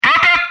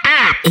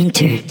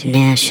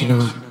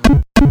International.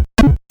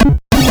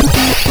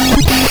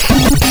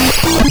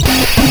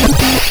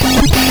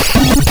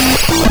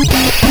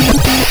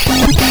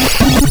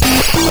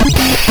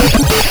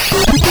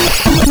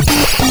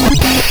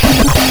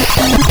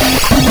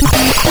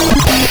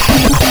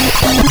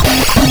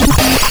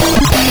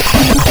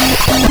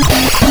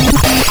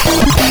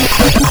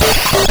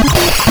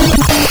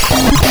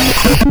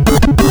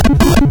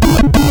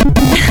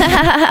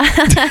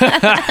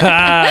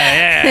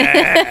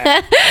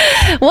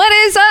 What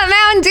is up,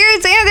 Mountain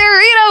Dudes and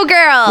Dorito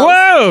Girls?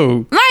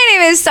 Whoa! My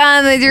name is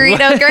Tom, the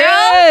Dorito Girl.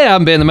 Hey,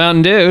 I'm Ben the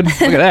Mountain Dude.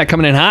 Look at that,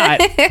 coming in hot.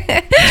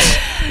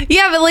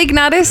 Yeah, but like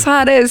not as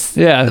hot as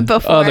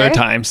before. Other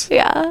times.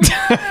 Yeah.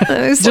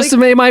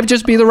 It might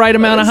just be the right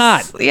amount of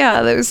hot.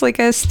 Yeah, there was like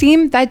a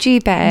steamed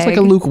veggie bag. It's like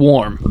a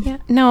lukewarm. Yeah.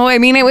 No, I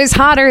mean it was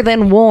hotter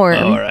than warm.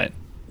 Oh, all right.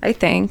 I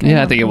think.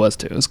 Yeah, I think it was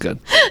too. It was good.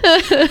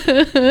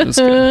 It was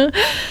good.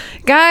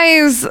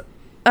 Guys,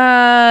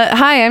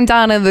 hi, I'm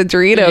Donna the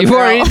Dorito Girl. You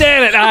already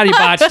did it. You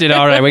botched it.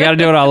 All right, we got to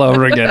do it all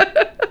over again.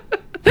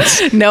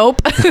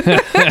 Nope.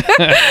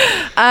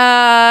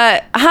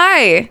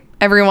 Hi,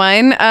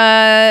 everyone.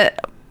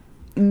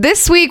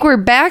 This week we're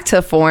back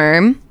to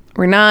form.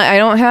 I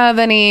don't have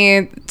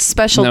any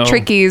special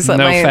trickies up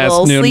my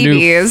little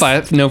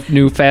sleeveys. No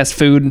new fast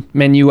food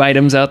menu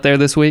items out there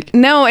this week?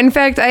 No, in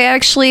fact, I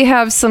actually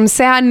have some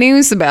sad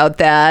news about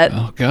that.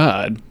 Oh,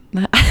 God.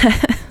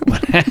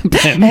 What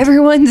happened?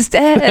 Everyone's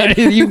dead.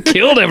 You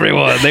killed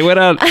everyone. They went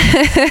out.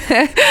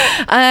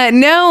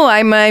 No,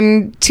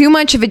 I'm too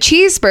much of a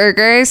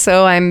cheeseburger,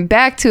 so I'm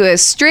back to a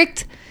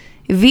strict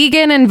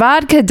vegan and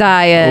vodka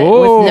diet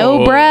with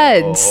no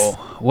breads.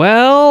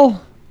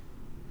 Well,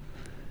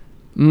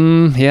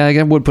 yeah,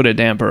 I would put a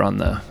damper on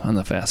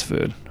the fast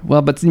food.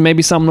 Well, but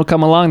maybe something will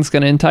come along that's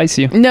going to entice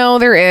you. No,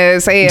 there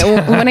is.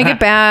 When I get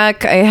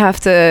back, I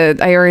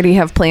already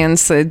have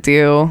plans to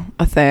do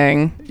a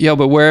thing. Yo,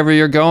 but wherever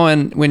you're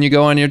going, when you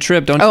go on your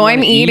trip, don't you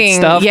want to eat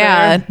stuff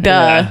yeah, there? Duh.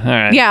 Yeah, all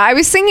right. Yeah, I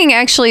was thinking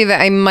actually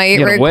that I might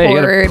you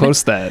gotta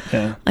post that.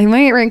 Yeah. I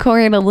might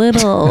record a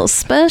little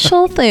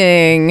special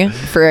thing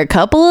for a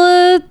couple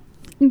of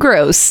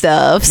gross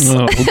stuffs.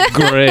 Oh,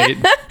 great.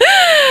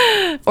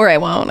 Or I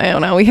won't. I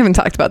don't know. We haven't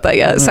talked about that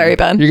yet. Sorry,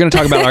 Ben. You're going to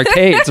talk about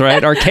arcades,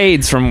 right?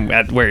 Arcades from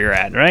where you're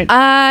at, right?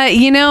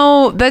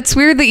 That's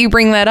weird that you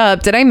bring that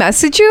up. Did I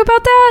message you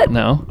about that?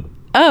 No.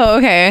 Oh,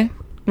 okay.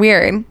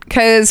 Weird.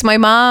 Because my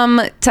mom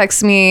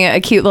texted me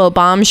a cute little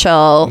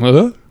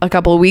bombshell a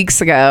couple of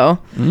weeks ago.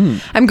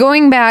 I'm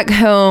going back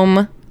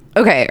home.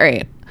 Okay, all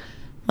right.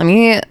 Let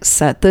me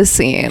set the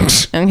scene.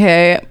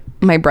 Okay.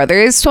 My brother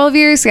is 12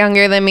 years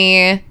younger than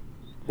me.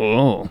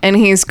 Oh. And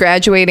he's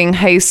graduating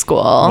high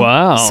school.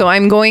 Wow. So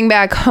I'm going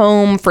back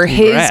home for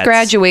his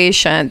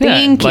graduation.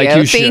 Thank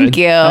you. Thank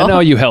you. I know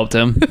you helped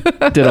him.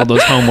 Did all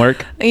those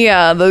homework.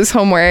 Yeah, those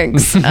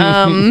homeworks.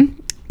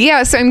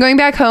 Yeah, so I'm going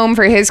back home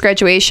for his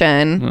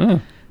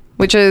graduation,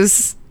 which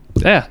is...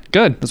 Yeah,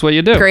 good. That's what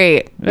you do.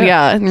 Great.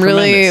 Yeah, I'm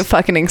really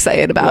fucking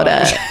excited about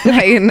it.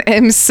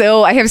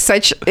 I have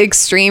such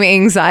extreme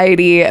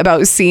anxiety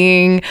about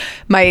seeing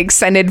my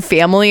extended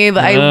family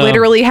that I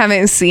literally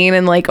haven't seen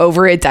in like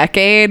over a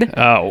decade.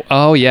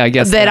 Oh yeah, I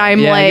guess that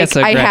I'm like,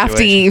 I have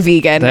to eat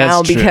vegan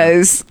now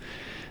because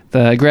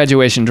the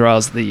graduation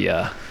draws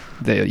the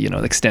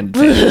extended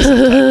family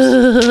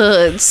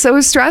sometimes. It's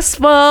so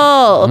stressful.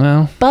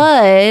 Well,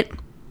 but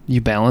you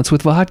balance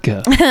with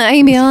vodka.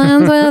 I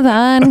balance with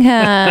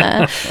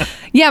vodka.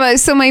 Yeah, but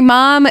so my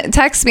mom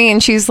texts me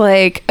and she's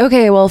like,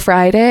 okay, well,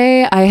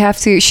 Friday I have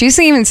to... She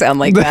doesn't even sound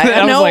like that. I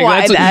don't know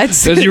why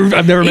that's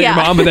I've never met your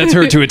mom, but that's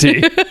her to a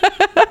T.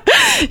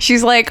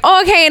 She's like,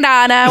 okay,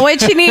 Donna,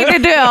 what you need to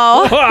do?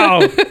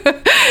 Wow.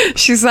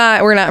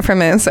 We're not from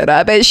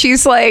Minnesota, but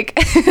she's like,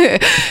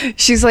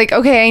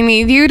 okay, I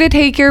need you to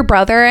take your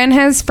brother and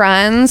his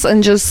friends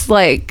and just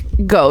like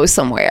go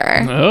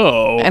somewhere.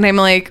 Oh. And I'm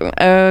like,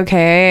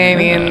 okay. I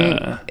mean,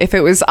 if it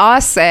was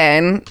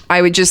Austin,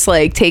 I would just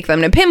like take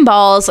them to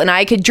pinballs and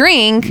I could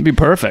drink. It'd be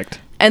perfect.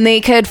 And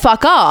they could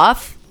fuck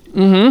off.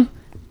 Mm-hmm.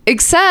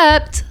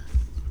 Except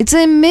it's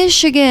in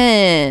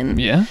Michigan.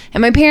 Yeah.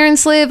 And my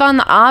parents live on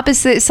the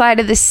opposite side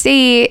of the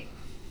state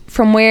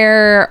from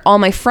where all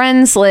my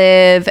friends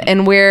live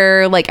and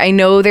where like I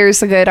know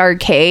there's a good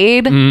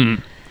arcade.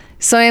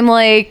 So I'm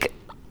like,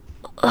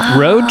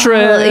 road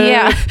trip.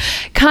 Yeah,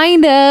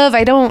 kind of.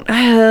 I don't know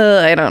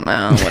what I'm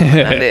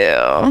gonna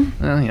do.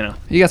 Well,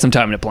 you got some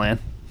time to plan.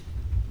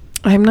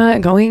 I'm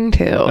not going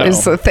to.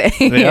 Is the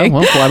thing. Yeah,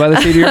 well, fly by the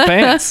seat of your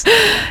pants.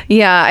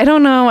 Yeah, I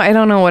don't know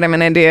what I'm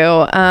gonna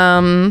do.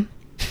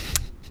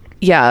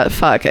 Yeah,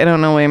 fuck. I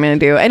don't know what I'm gonna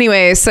do.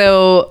 Anyway,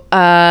 so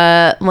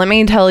let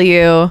me tell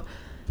you.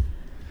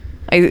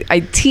 I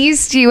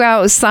teased you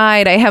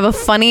outside. I have a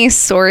funny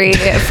story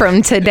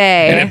from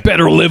today. And it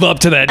better live up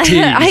to that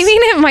tease. I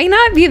mean, it might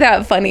not be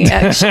that funny,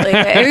 actually.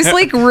 It was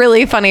like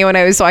really funny when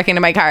I was walking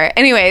to my car.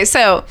 Anyway,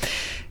 so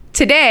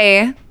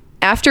today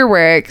after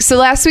work, so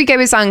last week I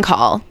was on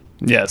call.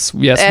 Yes.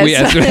 Yes.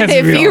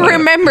 If you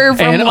remember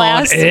from and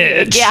last on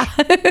edge. week. Yeah.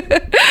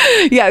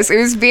 Yes, it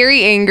was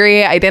very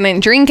angry. I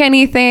didn't drink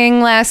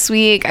anything last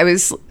week. I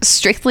was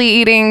strictly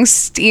eating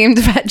steamed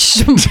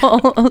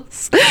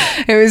vegetables.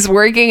 I was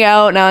working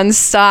out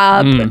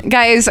nonstop.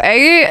 Guys,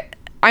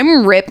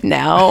 I'm ripped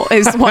now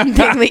is one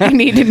thing that you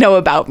need to know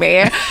about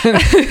me.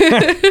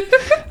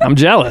 I'm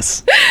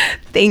jealous.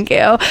 Thank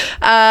you.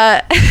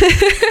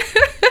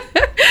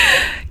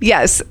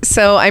 Yes,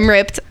 so I'm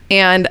ripped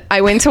and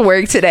I went to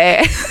work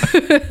today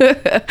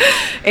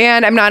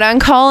and I'm not on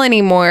call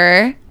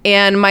anymore.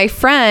 And my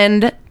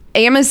friend,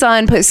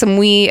 Amazon put some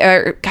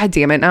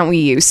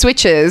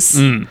switches.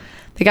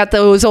 They got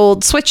those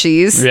old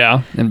switchies.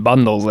 Yeah, in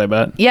bundles, I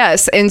bet.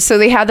 Yes, and so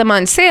they had them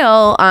on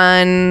sale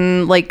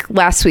on like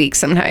last week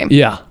sometime.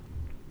 Yeah.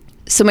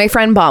 So my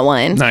friend bought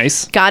one.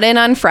 Nice. Got in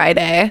on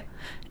Friday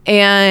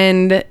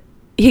and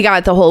he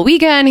got the whole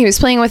weekend. He was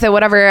playing with it,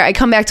 whatever. I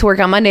come back to work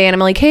on Monday and I'm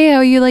like, hey, how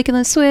are you liking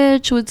the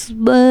Switch? What's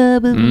blah,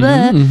 blah,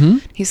 blah.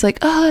 He's like,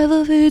 oh, I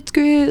love it. It's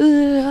great.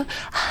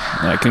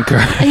 I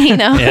concur. You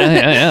know?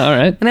 Yeah. All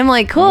right. And I'm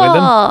like,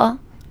 cool.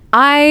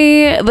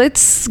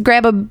 Let's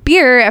grab a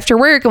beer after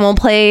work and we'll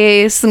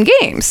play some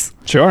games.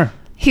 Sure.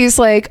 He's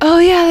like, oh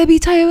yeah, that'd be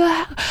tight.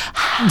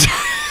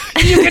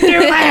 You can do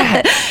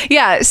that.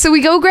 Yeah. So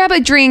we go grab a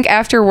drink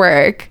after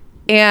work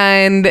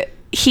and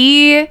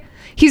he's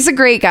a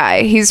great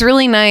guy. He's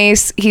really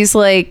nice. He's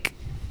like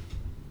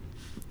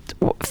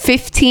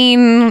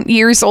 15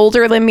 years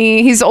older than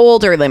me. He's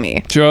older than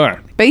me.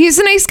 Sure. But he's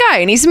a nice guy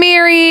and he's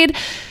married.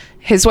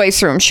 His wife's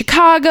from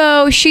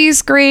Chicago.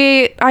 She's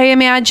great, I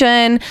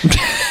imagine.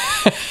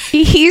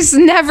 He's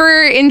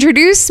never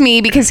introduced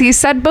me because he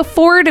said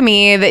before to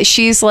me that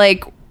she's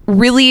like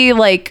really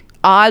like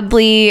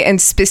oddly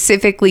and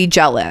specifically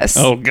jealous.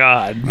 Oh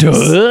God.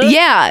 Duh.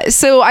 Yeah.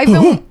 So I've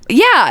been,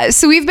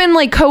 so we've been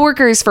like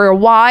coworkers for a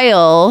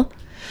while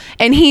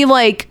and he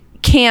like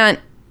can't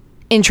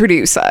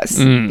introduce us.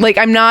 Like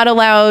I'm not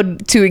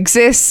allowed to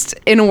exist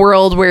in a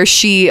world where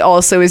she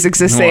also is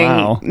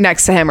existing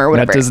next to him or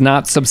whatever. That does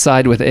not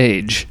subside with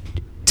age.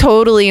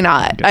 Totally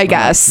not, I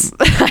guess.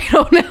 I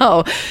don't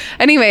know.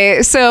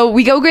 Anyway, so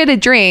we go get a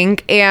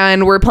drink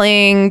and we're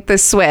playing the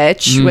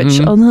Switch, which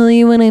I'll tell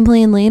you when I'm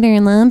playing later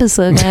in the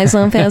episode, guys.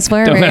 Don't fast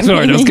forward. Don't fast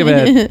forward. Don't skip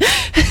ahead.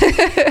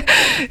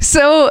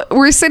 So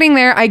we're sitting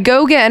there. I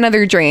go get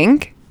another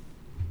drink.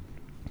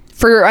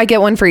 I get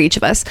one for each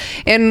of us.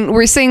 And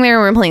we're sitting there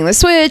and we're playing the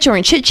Switch and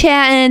we're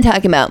chit-chatting,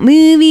 talking about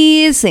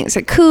movies. Things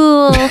are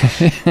cool.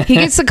 He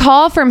gets a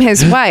call from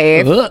his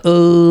wife.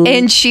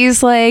 And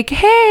she's like,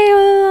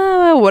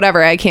 hey,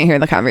 whatever. I can't hear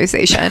the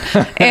conversation.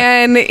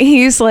 And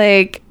he's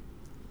like,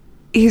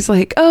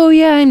 oh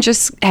yeah, I'm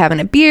just having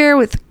a beer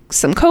with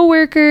some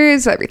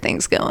coworkers.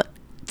 Everything's going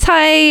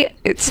tight.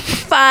 It's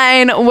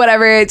fine.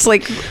 Whatever. It's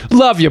like,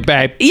 love you,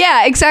 babe.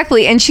 Yeah,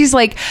 exactly. And she's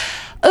like,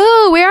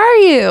 oh, where are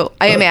you?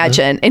 I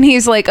imagine. And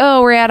he's like,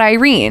 oh, we're at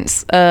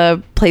Irene's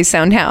place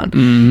downtown.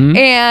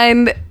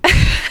 And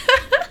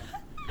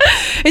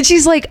and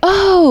she's like,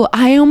 oh,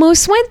 I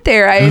almost went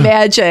there, I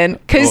imagine.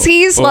 Because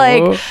he's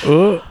like,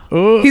 whoa,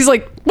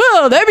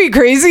 that'd be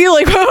crazy.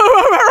 Like, and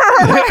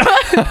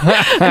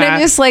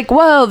I'm just like,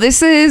 whoa,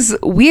 this is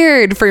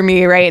weird for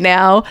me right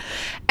now.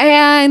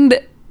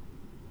 And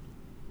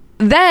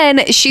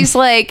then she's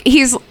like,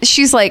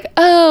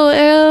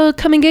 oh,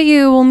 come and get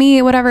you. We'll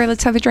meet, whatever.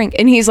 Let's have a drink.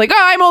 And he's like, oh,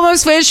 I'm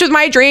almost finished with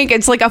my drink.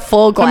 It's like a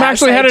full glass. I'm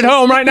actually headed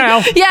home right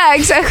now. Yeah,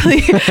 exactly.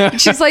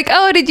 She's like,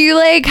 oh,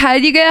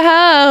 how'd you get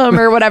home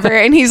or whatever?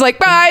 And he's like,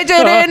 I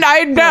didn't.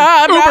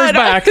 Uber's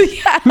back.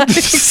 Yeah,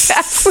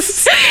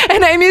 exactly.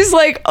 And I'm just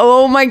like,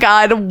 oh my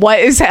God, what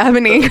is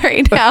happening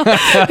right now?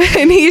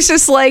 And he's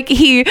just like,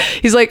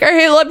 he's like, all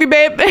right, love you,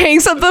 babe.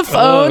 Hangs up the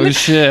phone. Oh,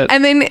 shit.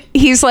 And then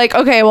he's like,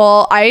 okay,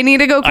 well, I need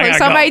to go place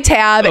on my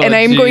tab and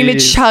I'm going to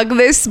chug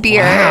this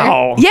beer.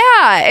 Wow.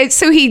 Yeah. And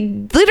so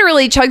he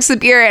literally chugs the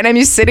beer and I'm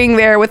just sitting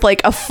there with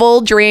like a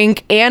full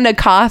drink and a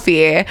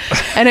coffee.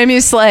 And I'm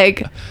just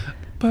like,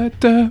 but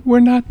we're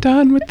not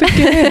done with the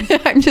game.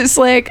 I'm just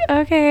like,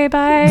 okay,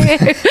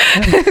 bye.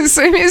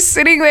 So I'm just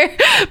sitting there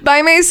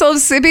by myself,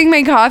 sipping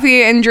my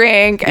coffee and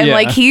drink. And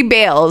like he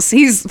bails.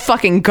 He's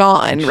fucking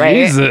gone,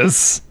 right?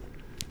 Jesus.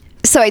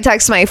 So I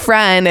text my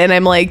friend and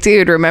I'm like,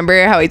 dude,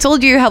 remember how I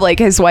told you how like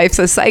his wife's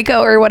a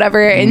psycho or whatever?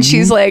 And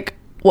she's like,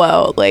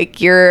 whoa,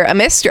 like you're a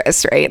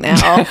mistress right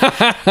now.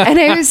 And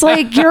I was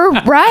like, you're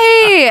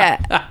right.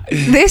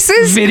 This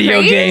is video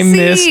crazy. Game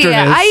mistress.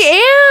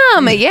 I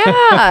am.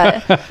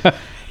 Yeah.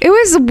 It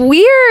was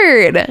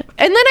weird. And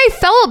then I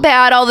felt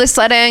bad all of a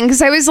sudden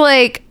because I was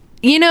like,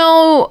 you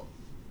know,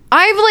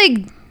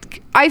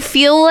 I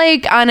feel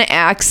like on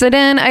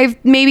accident,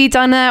 I've maybe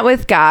done that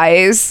with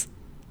guys.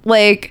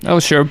 Like,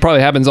 oh sure, it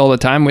probably happens all the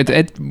time with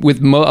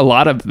a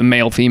lot of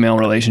male-female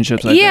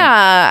relationships.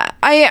 I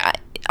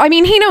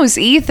mean, he knows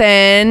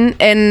Ethan,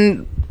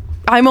 and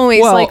I'm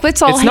always like,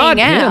 let's all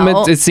hang out.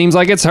 Him. It seems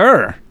like it's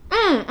her.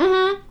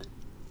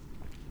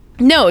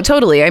 No,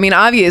 totally. I mean,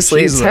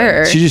 obviously it's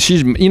her. She's,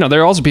 you know,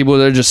 there are also people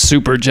that are just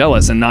super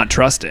jealous and not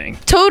trusting.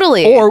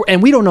 Totally.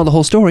 And we don't know the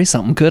whole story.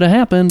 Something could have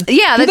happened.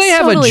 Yeah, Do that's they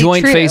have totally a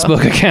joint true.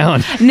 Facebook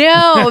account?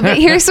 No, but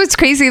here's what's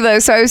crazy though.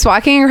 So I was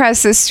walking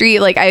across the street,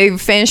 like I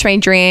finished my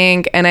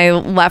drink and I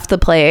left the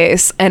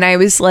place, and I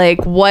was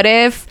like, what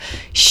if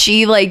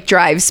she like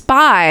drives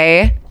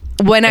by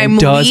when I'm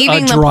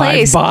leaving the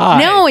place?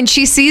 No, and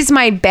she sees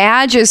my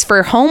badges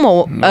for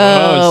homo.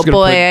 Oh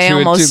boy, I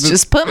almost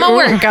just put my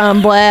work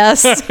on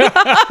blast.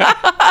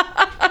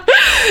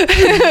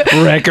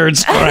 Record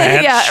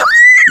scratch.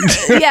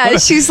 Yeah,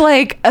 she's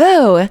like,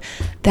 oh,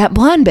 that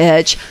blonde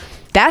bitch.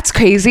 That's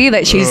crazy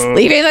that she's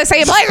leaving the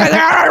same place.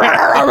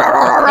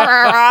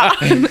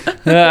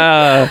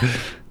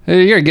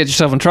 You're gonna get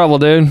yourself in trouble,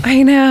 dude.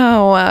 I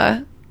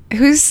know.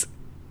 Who's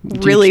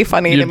really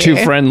funny to me? You're too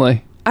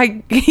friendly.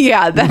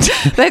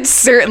 That's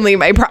certainly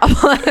my problem.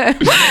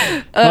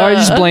 Why you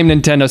just blame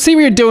Nintendo? See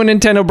what you're doing,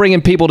 Nintendo,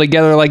 bringing people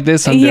together like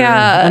this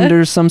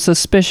under some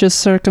suspicious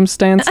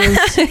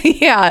circumstances.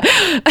 Yeah.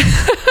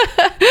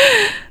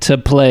 To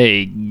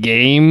play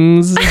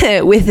games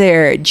with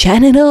their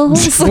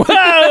genitals.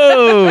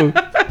 Whoa!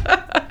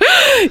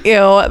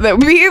 That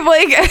would be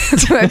like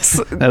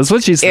that's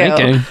what she's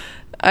thinking.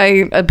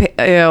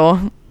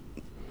 Well,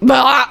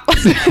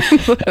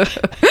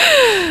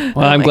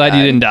 I'm glad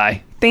you didn't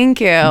die.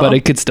 Thank you. But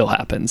it could still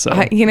happen. So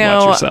watch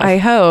yourself. I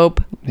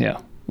hope. Yeah,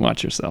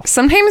 watch yourself.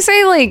 Sometimes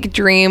I like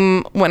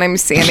dream when I'm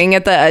standing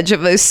at the edge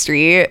of a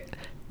street,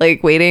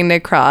 like waiting to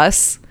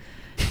cross,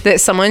 that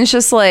someone's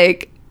just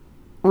like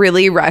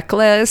really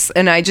reckless,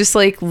 and I just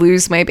like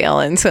lose my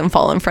balance and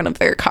fall in front of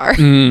their car.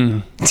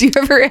 Do you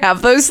ever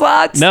have those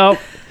thoughts? No.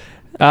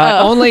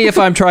 Only if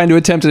I'm trying to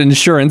attempt an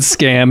insurance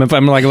scam. If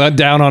I'm like let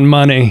down on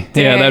money,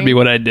 yeah, that'd be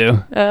what I'd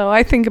do. Oh,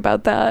 I think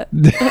about that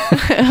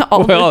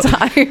all the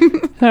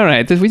time. All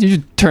right, we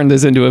should turn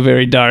this into a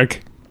very dark.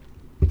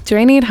 Do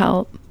I need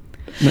help?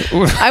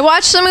 I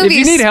watched the movie. If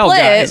you need Split. help,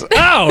 guys.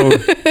 Oh,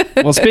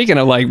 well, speaking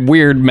of like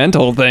weird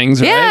mental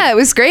things, right? Yeah, it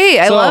was great.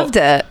 I loved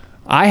it.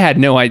 I had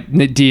no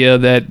idea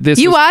that this.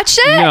 You watched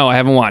it? No, I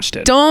haven't watched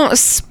it. Don't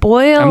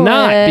spoil it. I'm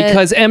not,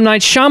 because M.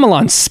 Night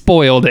Shyamalan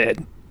spoiled it.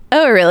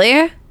 Oh,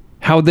 really?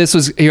 How this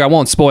was here, I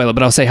won't spoil it,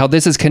 but I'll say how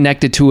this is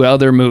connected to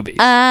other movies.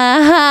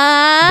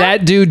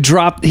 That dude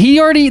dropped. The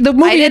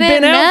movie had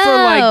been out for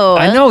like.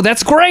 I know,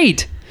 that's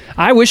great.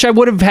 I wish I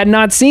would have had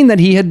not seen that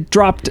he had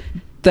dropped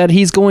that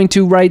he's going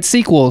to write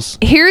sequels.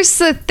 Here's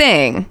the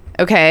thing,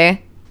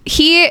 okay?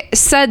 He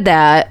said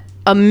that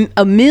a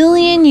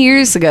million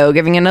years ago,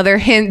 giving another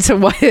hint to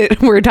what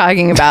we're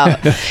talking about.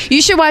 You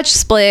should watch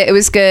Split. It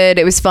was good.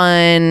 It was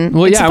fun.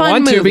 Well, it's yeah, I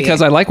want to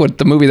because I like what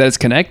the movie that it's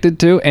connected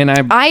to, and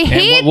I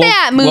hate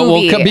that movie.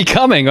 What will be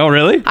coming? Oh,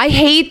 really? I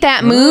hate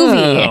that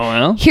movie. Oh,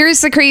 well.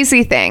 Here's the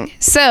crazy thing.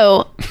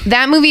 So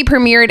that movie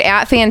premiered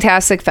at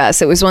Fantastic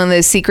Fest. It was one of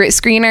the secret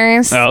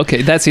screeners. Oh,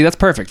 okay. That's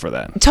perfect for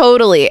that.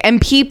 Totally. And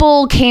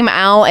people came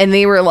out and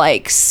they were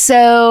like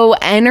so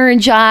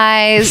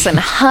energized and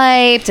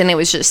hyped, and it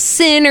was just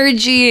synergy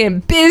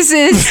and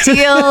business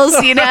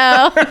deals, you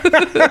know.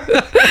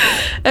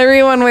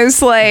 Everyone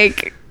was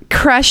like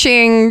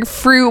crushing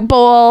fruit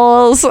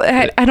bowls.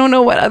 I don't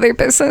know what other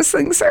business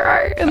things there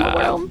are in the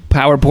world.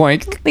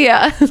 PowerPoint.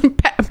 Yeah.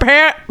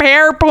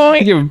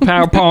 PowerPoint. Give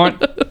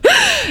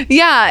PowerPoint.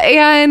 Yeah,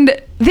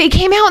 and they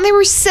came out and they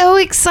were so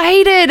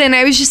excited, and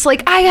I was just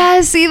like, I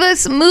gotta see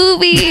this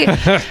movie.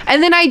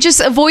 And then I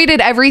just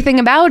avoided everything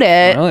about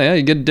it. Oh yeah,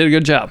 you did a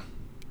good job.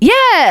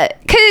 Yeah,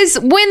 because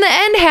when the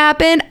end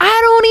happened,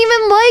 I don't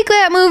even like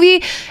that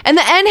movie. And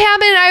the end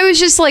happened, I was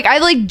just like, I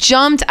like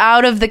jumped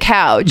out of the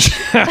couch.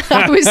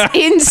 I was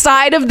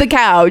inside of the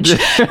couch,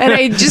 and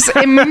I just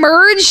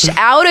emerged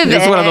out of it.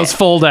 It's one of those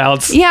fold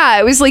outs.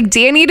 Yeah, it was like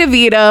Danny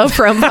DeVito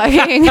from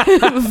fucking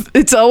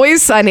It's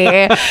Always Sunny.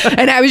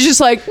 And I was just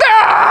like,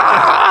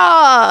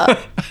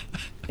 ah!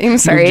 I'm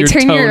sorry,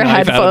 turn your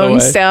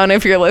headphones down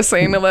if you're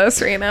listening to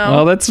this right now.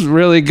 Well, that's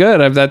really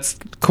good. That's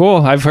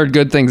cool. I've heard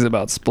good things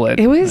about Split.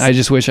 It was I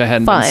just wish I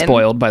hadn't been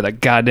spoiled by the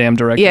goddamn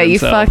director himself.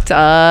 You fucked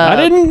up. I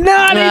didn't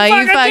know. No,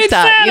 you fucked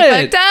up. You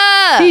fucked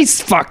up.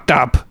 He's fucked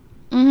up.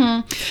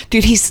 Mm-hmm.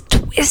 Dude, he's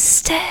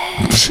twisted.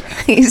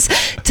 He's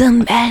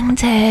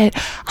demented.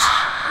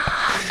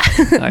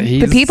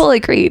 The people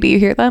agree. Do you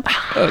hear that?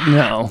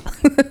 No.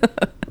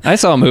 I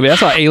saw a movie. I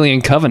saw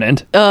Alien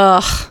Covenant.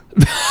 Ugh.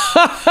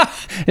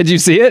 Did you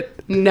see it?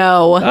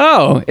 No.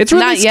 Oh, it's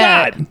Ridley Not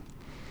Scott. Yet.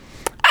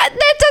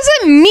 That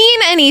doesn't mean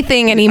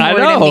anything anymore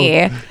to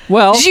me.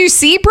 Well, did you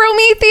see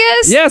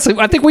Prometheus? Yes,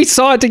 I think we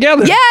saw it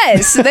together.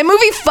 Yes, that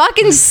movie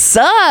fucking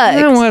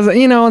sucked.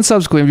 You know, on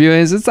subsequent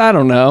viewings, I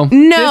don't know.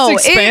 No,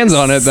 this expands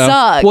on it though.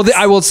 Sucks. Well,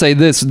 I will say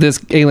this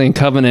Alien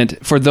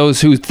Covenant, for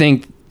those who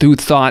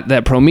thought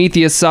that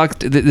Prometheus sucked,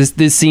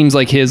 this seems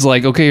like his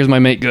okay, here's my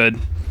make good.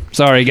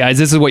 Sorry, guys.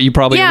 This is what you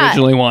probably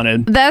originally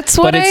wanted. That's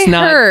what I heard. But it's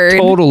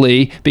not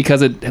totally,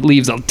 because it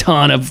leaves a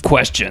ton of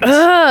questions.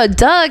 Duh,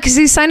 because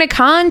he signed a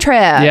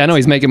contract. Yeah, I know.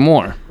 He's making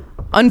more.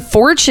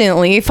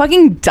 Unfortunately,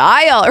 fucking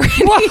die already.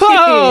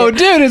 Whoa,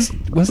 dude.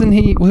 Was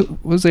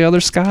the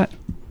other Scott?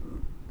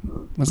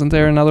 Wasn't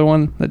there another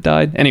one that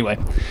died? Anyway,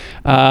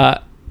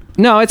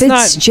 no, it's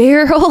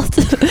Fitzgerald.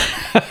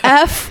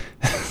 F.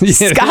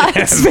 Scott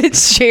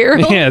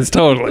Fitzgerald. Yes,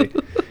 totally.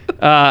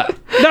 No,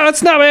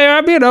 it's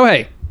not. You know,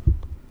 hey,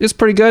 it's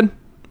pretty good.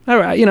 All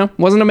right, you know,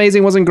 wasn't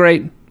amazing, wasn't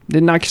great.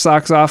 Didn't knock your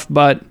socks off,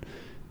 but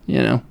you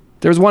know,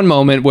 there's one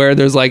moment where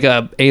there's like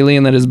a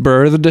alien that is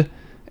birthed,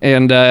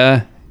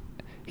 and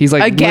he's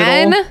like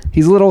again. Little.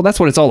 He's little. That's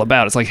what it's all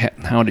about. It's like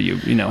how do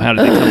you know how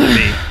did they come to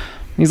be?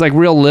 He's like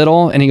real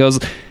little, and he goes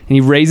and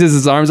he raises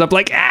his arms up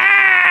like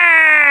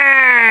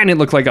and it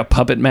looked like a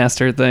Puppet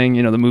Master thing.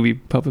 You know, the movie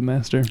Puppet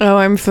Master. Oh,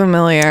 I'm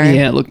familiar.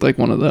 Yeah, it looked like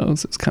one of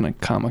those. It's kind of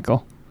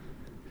comical,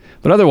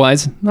 but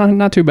otherwise,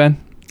 not too bad.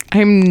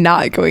 I'm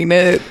not going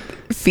to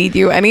feed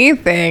you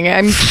anything.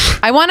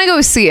 I want to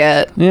go see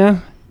it. Yeah,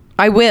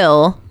 I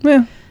will.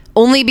 Yeah,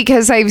 only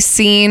because I've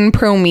seen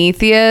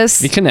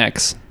Prometheus. It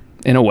connects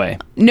in a way.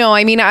 No,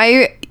 I mean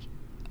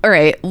all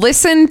right.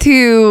 Listen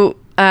to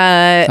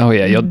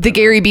the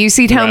Gary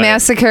Busey Town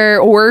Massacre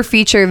or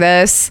feature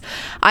this.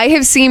 I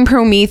have seen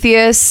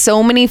Prometheus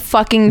so many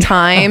fucking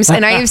times,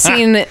 and I have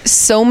seen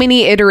so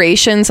many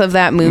iterations of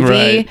that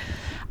movie. Right.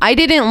 I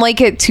didn't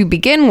like it to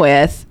begin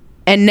with,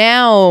 and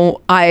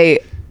now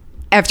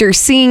after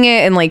seeing it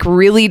and like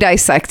really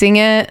dissecting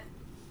it,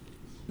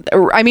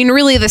 I mean,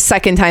 really the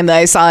second time that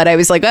I saw it, I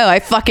was like, oh,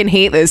 I fucking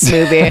hate this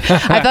movie.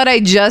 I thought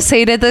I just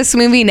hated this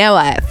movie. Now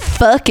I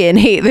fucking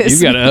hate this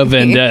movie. You got a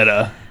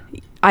vendetta.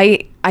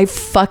 I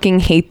fucking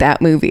hate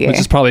that movie. Which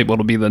is probably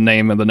what'll be the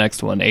name of the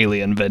next one,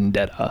 Alien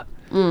Vendetta.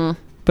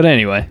 But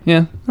anyway,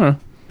 yeah, I don't know.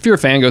 If you're a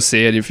fan, go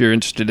see it if you're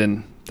interested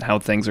in how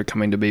things are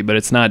coming to be. But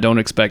it's not, don't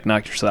expect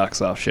knock your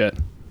socks off shit.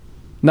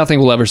 Nothing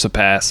will ever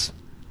surpass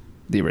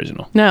the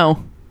original.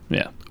 No.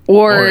 Yeah.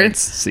 Or its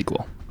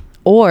sequel.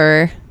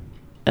 Or,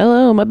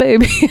 hello, my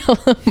baby.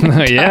 Hello,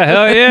 my yeah,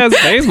 hell yeah,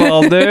 it's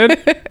baseball, dude.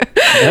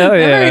 Hell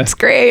yeah. It's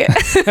great.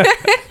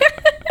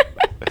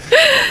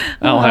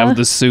 I'll have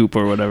the soup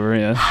or whatever,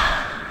 yeah.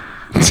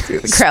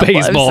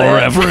 Spaceball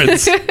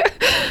reference.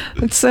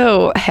 It's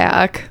so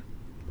hack.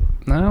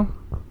 No?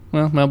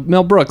 Well,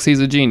 Mel Brooks, he's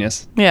a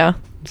genius. Yeah.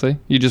 See?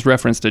 You just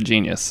referenced a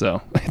genius,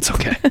 so it's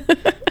okay.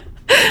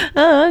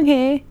 Oh,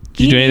 okay.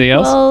 Did you do anything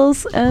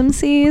else?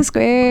 MC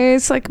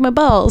squares like my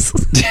balls.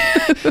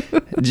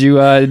 Did you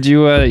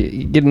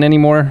get in any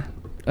more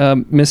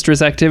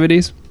mistress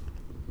activities?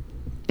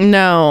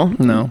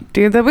 No.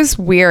 Dude, that was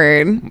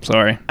weird. I'm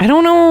sorry. I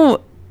don't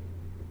know.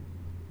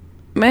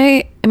 Am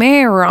I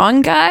a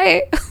wrong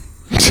guy?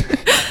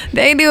 Did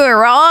I do it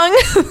wrong?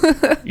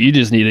 You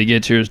just need to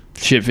get your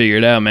shit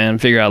figured out, man.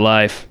 Figure out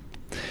life.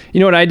 You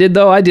know what I did,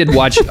 though? I did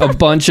watch a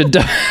bunch of...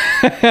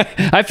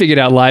 I figured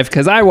out life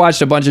because I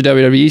watched a bunch of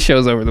WWE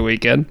shows over the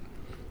weekend.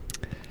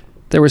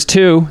 There was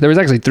two. There was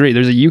actually three.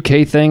 There's a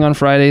UK thing on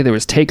Friday. There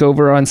was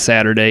TakeOver on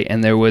Saturday.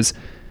 And there was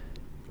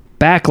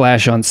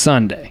Backlash on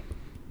Sunday.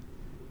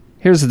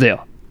 Here's the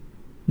deal.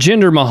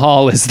 Jinder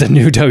Mahal is the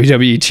new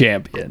WWE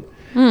champion.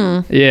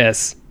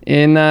 Yes.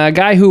 And a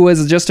guy who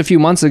was just a few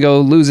months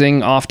ago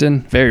losing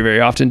often, very, very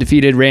often,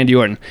 defeated Randy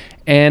Orton.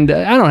 And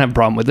I don't have a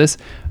problem with this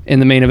in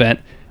the main event.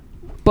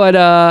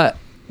 But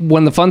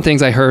one of the fun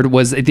things I heard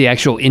was the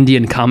actual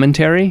Indian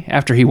commentary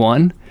after he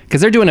won. Because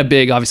they're doing a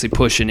big, obviously,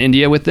 push in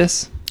India with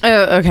this.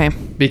 Oh, okay.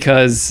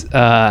 Because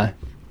that's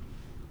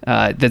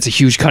a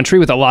huge country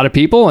with a lot of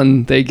people,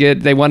 and they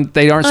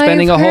aren't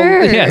spending a whole...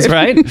 Yes,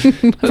 right?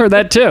 I've heard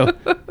that too.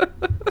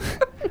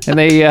 And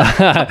they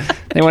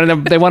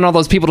want all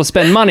those people to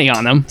spend money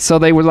on them, so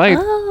they would like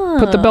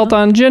put the belt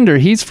on Jinder.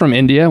 He's from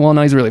India. Well,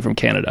 no, he's really from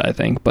Canada, I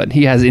think, but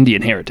he has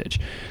Indian heritage.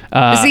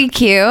 Is he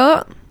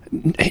cute?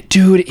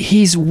 Dude,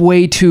 he's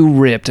way too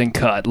ripped and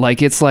cut.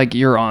 Like, it's like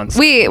you're on...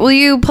 Wait, will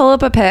you pull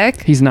up a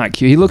pic? He's not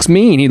cute. He looks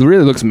mean. He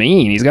really looks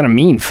mean. He's got a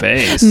mean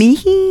face. Mean.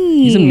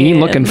 He's a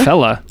mean-looking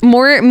fella.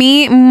 More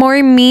mean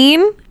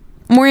than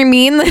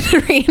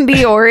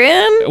Randy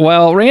Orton?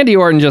 Well, Randy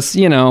Orton just,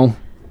 you know...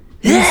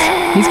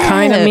 He's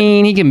kind of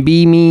mean. He can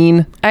be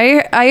mean.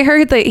 I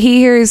heard that he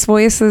hears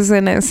voices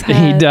in his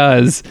head. He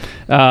does.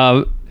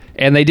 And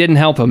they didn't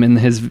help him in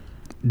his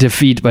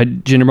defeat by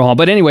Jinder Mahal.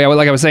 But anyway,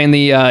 like I was saying,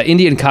 the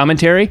Indian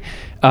commentary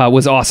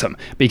was awesome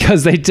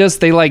because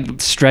they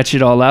like stretch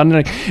it all out and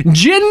they're like,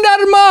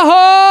 Jinder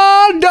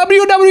Mahal,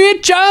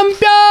 WWE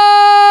champion,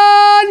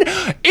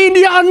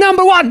 India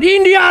number one,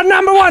 India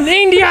number one,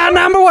 India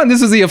number one.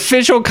 This is the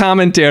official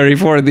commentary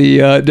for the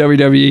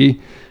WWE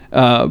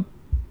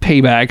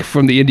payback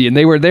from the Indian.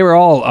 They were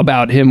all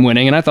about him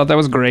winning, and I thought that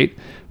was great.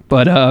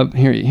 But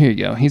here you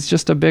go. He's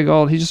just a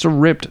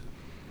ripped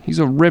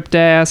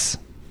ass.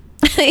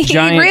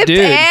 Giant ripped dude.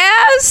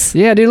 Ass?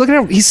 Yeah, dude, look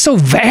at him. He's so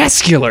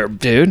vascular,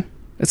 dude.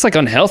 It's like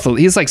unhealthy.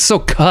 He's like so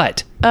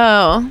cut.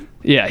 Oh.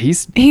 Yeah, he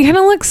kind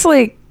of looks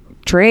like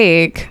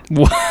Drake.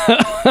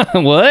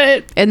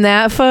 What? In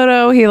that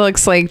photo, he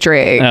looks like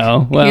Drake.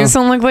 Oh, well. He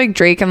doesn't look like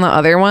Drake in the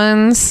other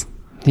ones.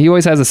 He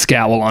always has a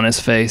scowl on his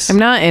face. I'm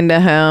not into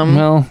him.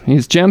 Well,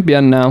 he's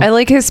champion now. I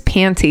like his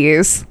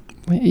panties.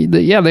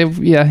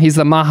 He's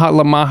the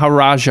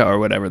Maharaja or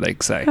whatever they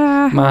say.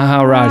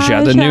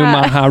 Maharaja, the new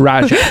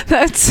Maharaja.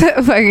 That's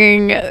a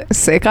fucking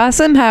sick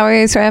Austin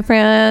Powers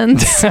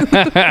reference.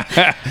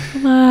 But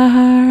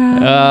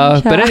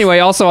anyway,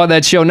 also on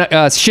that show,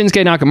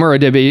 Shinsuke Nakamura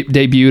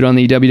debuted on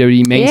the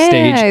WWE main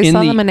stage. I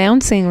saw them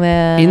announcing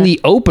that. In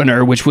the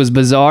opener, which was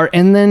bizarre,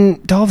 and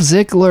then Dolph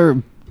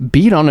Ziggler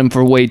beat on him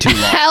for way too long.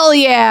 Hell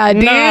yeah,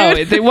 dude. No,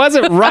 it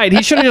wasn't right.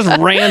 He should have just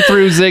ran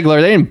through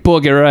Ziggler. They didn't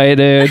book it right,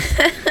 dude.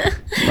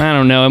 I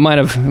don't know. It might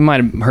have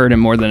hurt him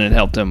more than it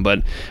helped him.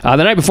 But the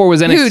night before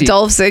was NXT. Who,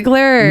 Dolph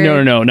Ziggler?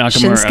 No, Nakamura.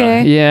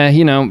 Shinsuke? Yeah,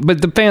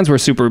 but the fans were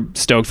super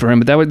stoked for him.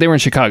 But they were in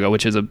Chicago,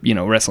 which is a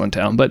wrestling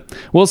town. But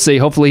we'll see.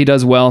 Hopefully he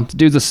does well.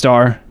 Dude's a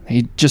star.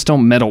 He just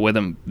don't meddle with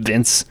him,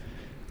 Vince.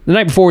 The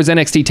night before was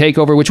NXT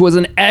TakeOver, which was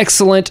an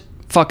excellent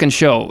fucking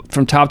show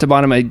from top to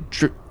bottom.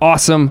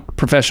 Awesome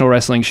professional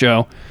wrestling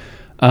show.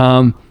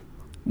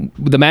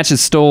 The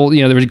matches stole,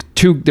 there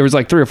was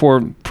like 3 or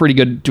 4 pretty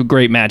good to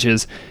great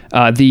matches.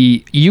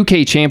 The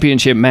UK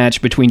Championship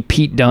match between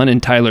Pete Dunne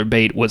and Tyler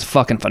Bate was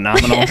fucking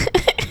phenomenal.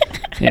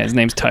 Yeah, his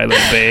name's Tyler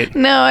Bate.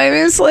 No,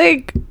 I was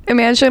like,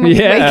 imagine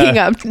waking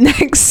up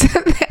next to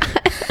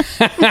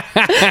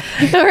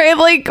that. All right,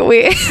 like,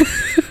 wait.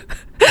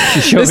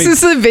 This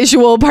is the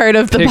visual part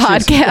of the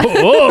podcast.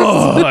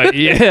 Oh,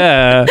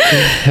 yeah.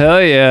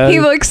 Hell yeah. He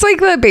looks like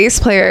the bass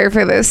player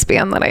for this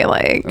band that I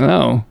like.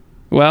 Oh.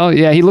 Well,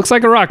 yeah, he looks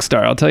like a rock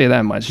star. I'll tell you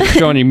that much.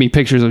 Showing me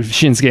pictures of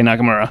Shinsuke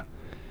Nakamura.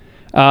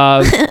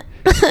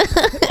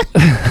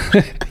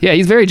 Yeah,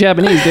 he's very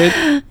Japanese,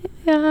 dude.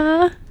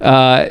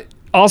 Yeah.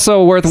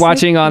 Also worth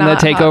watching on the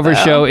TakeOver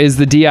show is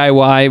the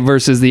DIY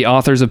versus the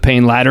Authors of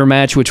Pain ladder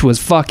match, which was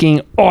fucking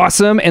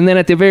awesome. And then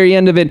at the very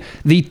end of it,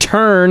 the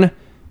turn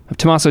of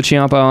Tommaso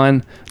Ciampa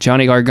and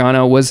Johnny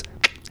Gargano was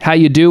how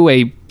you do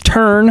a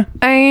turn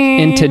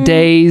in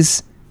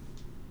today's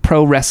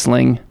pro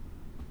wrestling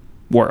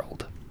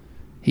world.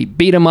 He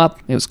beat him up.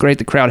 It was great.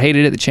 The crowd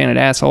hated it. They chanted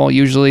asshole.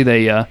 Usually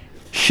they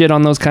shit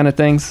on those kind of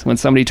things when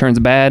somebody turns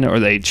bad, or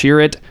they cheer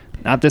it.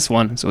 Not this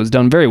one. So it was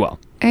done very well.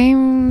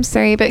 I'm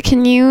sorry, but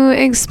can you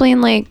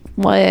explain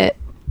what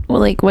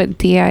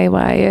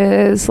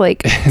DIY is?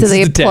 Like, do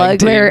they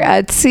plug their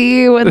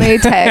Etsy when they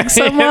tag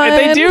someone?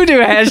 They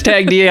do a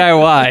hashtag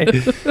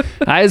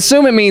DIY. I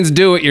assume it means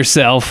do it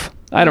yourself.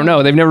 I don't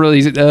know. They've never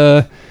really.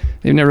 I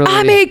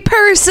make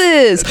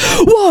purses.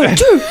 1,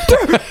 2,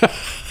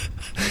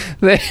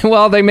 3.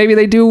 Maybe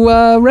they do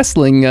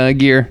wrestling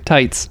gear,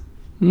 tights.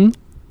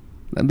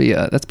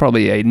 That's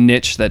probably a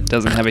niche that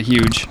doesn't have a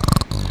huge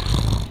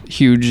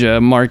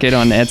market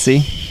on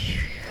Etsy.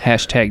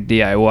 Hashtag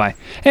DIY.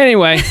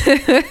 Anyway,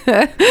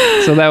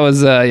 so that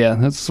was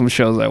that's some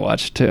shows I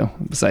watched too,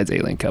 besides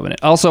Alien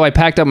Covenant. Also, I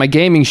packed up my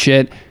gaming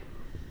shit,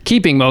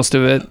 keeping most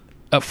of it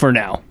up for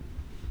now.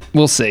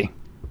 We'll see.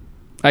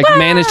 I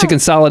managed to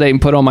consolidate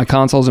and put all my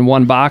consoles in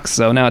one box,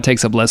 so now it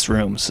takes up less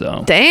room.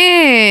 So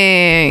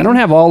dang, I don't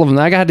have all of them.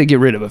 I had to get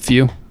rid of a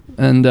few.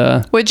 And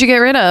what'd you get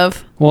rid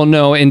of? Well,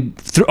 no,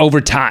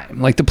 over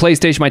time, like my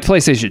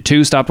PlayStation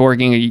 2 stopped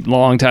working a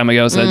long time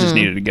ago, so I just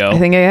needed to go. I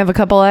think I have a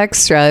couple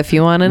extra if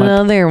you want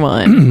another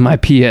one. My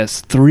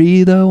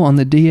PS3 though on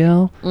the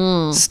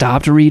DL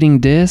stopped reading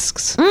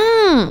discs,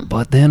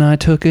 but then I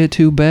took it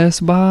to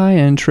Best Buy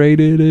and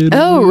traded it.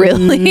 Oh,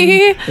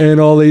 really? And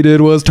all they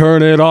did was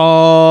turn it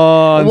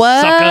on.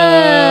 Whoa! Sucker.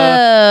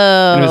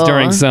 And it was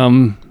during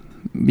some,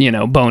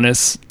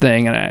 bonus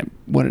thing, and I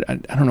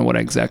don't know what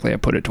exactly I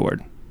put it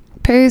toward.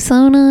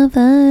 Persona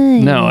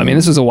 5. No, I mean,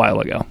 this was a while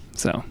ago.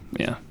 So,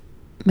 yeah.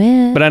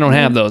 Man. But I don't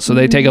have those, so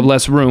they take up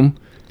less room.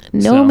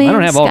 No Man's I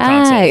don't have all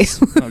Sky.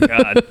 consoles. Oh,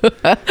 God.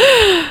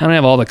 I don't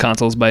have all the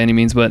consoles by any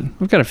means, but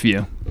we've got a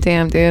few.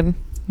 Damn, dude.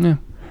 Yeah.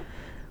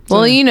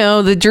 Well,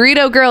 the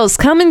Dorito Girl's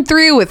coming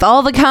through with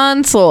all the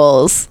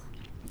consoles.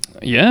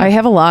 Yeah. I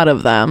have a lot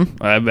of them.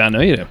 I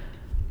know you do.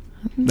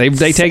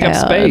 They take up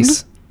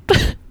space.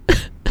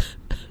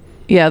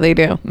 Yeah, they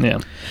do. Yeah.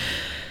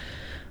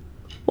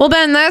 Well,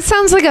 Ben, that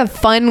sounds like a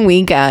fun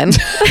weekend.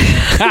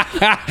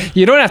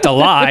 You don't have to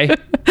lie.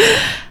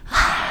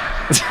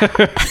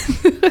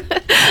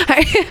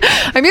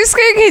 I'm just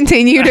going to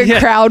continue to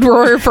crowd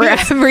roar for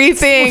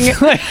everything.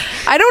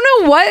 I don't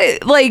know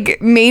what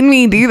made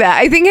me do that.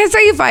 I think as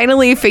I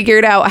finally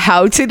figured out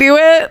how to do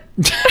it.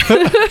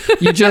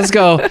 You just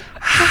go.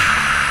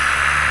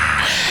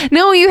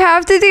 No, you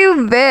have to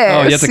do this.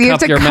 Oh, you have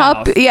to cup your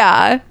mouth.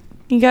 Yeah.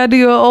 You got to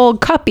do an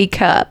old cuppy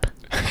cup.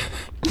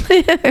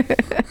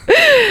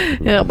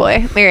 Oh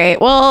boy. All right.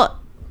 Well,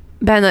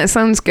 Ben, that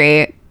sounds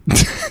great.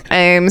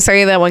 I'm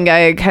sorry that one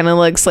guy kind of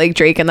looks like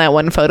Drake in that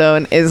one photo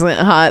and isn't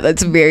hot.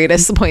 That's very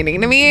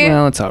disappointing to me.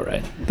 Well, it's all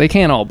right. They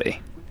can't all be.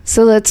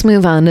 So let's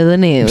move on to the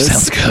news.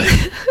 Sounds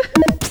good.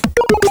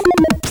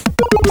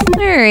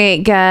 All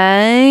right,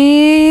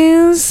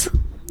 guys.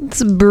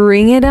 Let's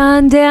bring it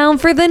on down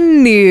for the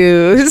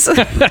news.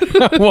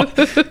 What?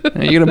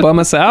 Are you going to bum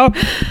us out?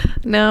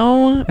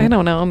 No, I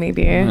don't know.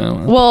 Maybe.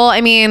 Well, I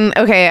mean,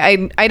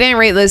 okay. I didn't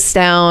write this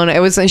down. I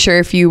wasn't sure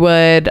if you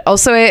would.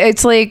 Also,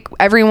 it's like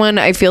everyone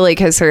I feel like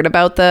has heard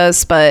about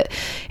this, but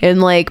in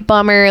like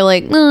bummer,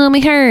 like my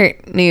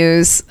heart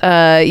news.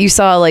 You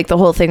saw like the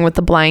whole thing with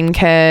the blind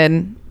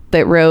kid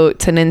that wrote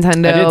to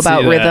Nintendo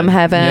about Rhythm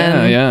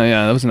Heaven.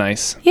 Yeah. That was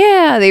nice.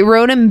 Yeah, they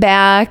wrote him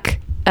back,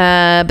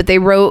 but they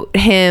wrote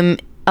him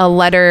a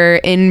letter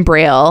in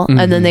Braille,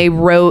 and then they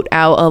wrote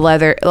out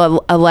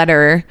a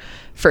letter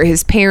for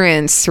his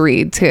parents to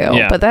read too.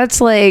 Yeah. But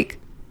that's like,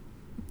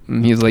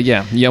 he's like,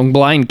 young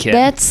blind kid.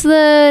 that's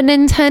the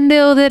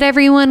Nintendo that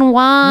everyone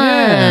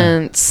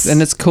wants.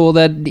 And it's cool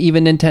that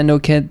even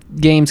Nintendo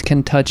games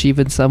can touch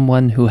even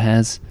someone who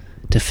has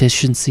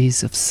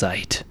deficiencies of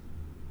sight.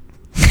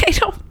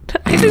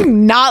 I do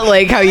not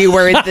like how you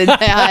worded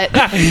that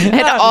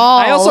at all.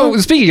 I also,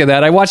 speaking of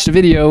that, I watched a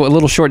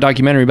little short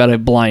documentary about a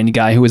blind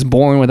guy who was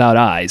born without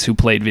eyes, who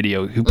plays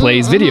video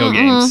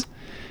games.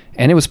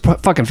 And it was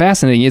fucking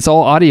fascinating. It's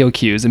all audio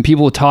cues, and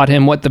people taught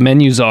him what the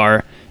menus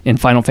are in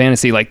Final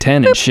Fantasy like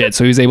 10 and shit,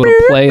 so he was able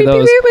to play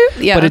those.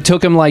 Yeah. But it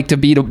took him like to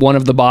beat one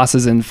of the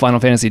bosses in Final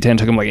Fantasy 10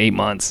 took him like 8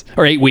 months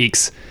or 8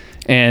 weeks.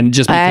 And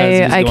just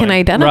because I can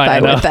identify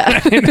with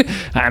that.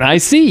 And I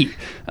see.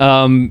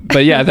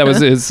 But yeah, that was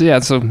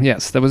so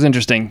yes, that was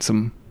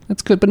interesting.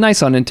 That's good, but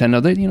nice on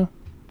Nintendo. They,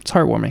 it's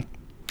heartwarming.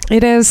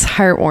 It is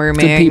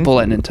heartwarming. Good people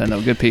at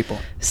Nintendo. Good people.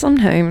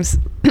 Sometimes.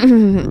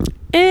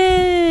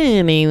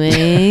 Anyway.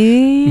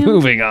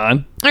 Moving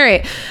on. All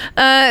right.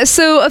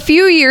 So a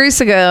few years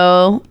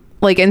ago,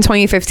 like in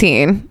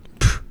 2015,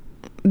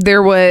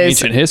 there was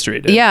ancient history,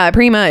 dude. Yeah,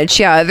 pretty much.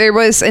 Yeah, there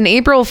was an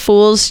April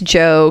Fool's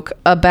joke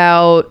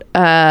about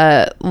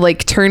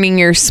like turning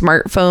your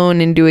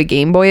smartphone into a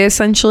Game Boy,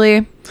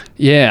 essentially.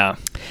 Yeah.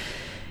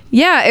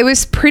 Yeah, it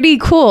was pretty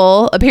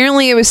cool.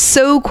 Apparently, it was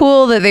so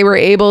cool that they were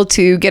able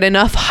to get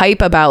enough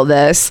hype about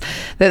this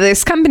that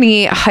this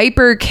company,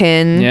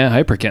 Hyperkin,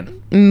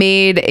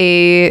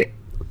 made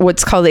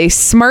what's called a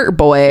Smart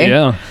Boy.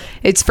 Yeah.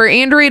 It's for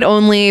Android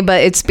only,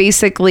 but it's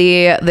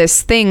basically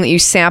this thing that you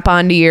snap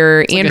onto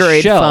your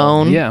Android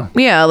phone. Yeah.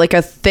 Yeah, like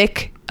a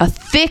thick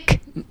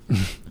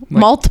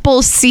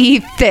multiple C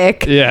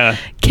thick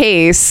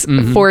case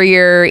for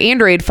your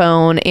Android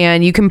phone,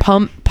 and you can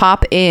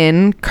pop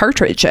in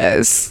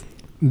cartridges.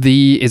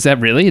 Is that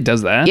really? It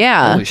does that?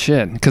 Yeah. Holy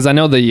shit. Because I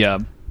know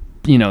the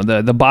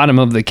bottom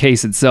of the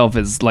case itself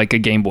is like a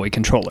Game Boy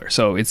controller.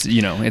 So it's,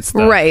 it's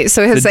the, right.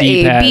 So it has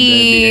the A,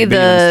 B,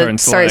 the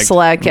start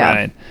select. Yeah.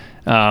 Right.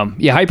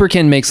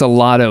 Hyperkin makes a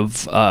lot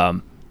of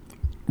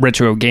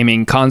retro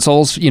gaming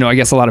consoles. I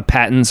guess a lot of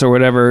patents or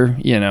whatever,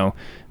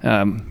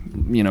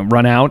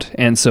 run out,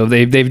 and so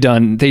they do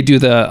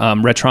the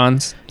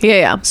Retrons.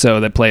 Yeah. So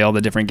they play all the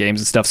different games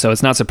and stuff. So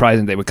it's not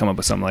surprising they would come up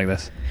with something like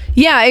this.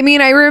 Yeah, I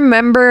mean, I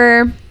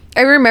remember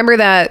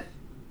that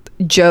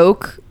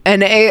joke,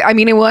 and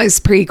it was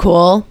pretty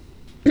cool.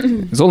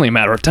 It's only a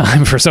matter of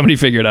time for somebody to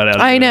figure it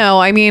out. I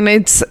know. I mean,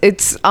 it's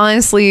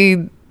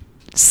honestly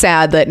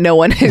sad that no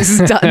one has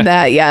done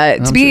that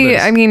yet.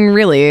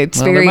 Really, it's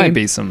very. There might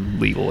be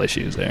some legal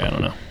issues there. I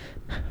don't know.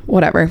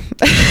 Whatever.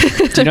 Do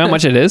you know how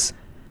much it is?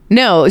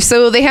 No,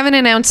 so they haven't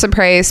announced the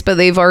price, but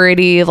they've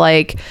already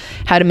like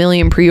had 1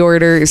 million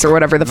pre-orders or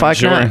whatever the fuck.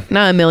 Sure. Not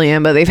 1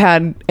 million, but they've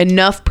had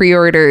enough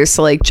pre-orders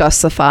to like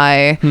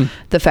justify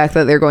the fact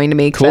that they're going to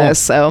make this.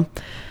 So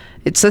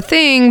it's a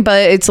thing,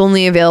 but it's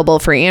only available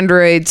for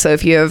Android. So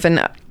if you have an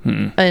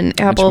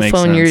Apple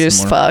phone, you're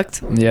just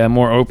fucked. Yeah,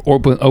 more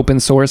open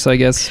source, I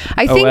guess.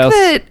 I think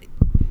that.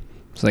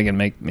 So they can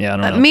make. Yeah, I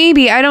don't know.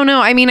 Maybe, I don't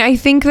know. I mean, I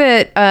think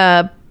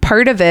that.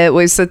 Part of it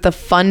was that the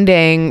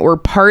funding came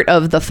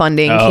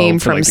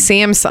from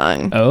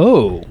Samsung.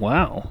 Oh,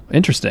 wow.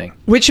 Interesting.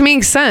 Which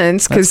makes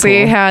sense because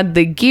they had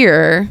the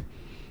gear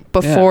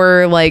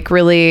before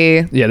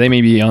really. Yeah, they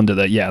may be onto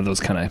those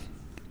kind of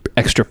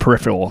extra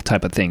peripheral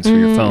type of things for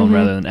your phone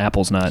rather than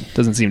Apple's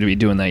doesn't seem to be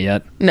doing that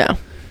yet. No.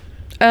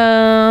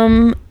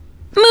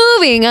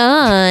 Moving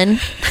on.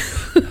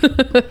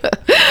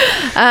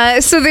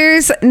 So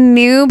there's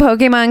new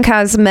Pokemon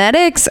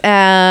cosmetics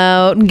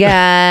out,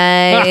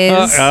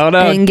 guys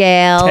and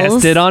gals.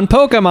 Tested on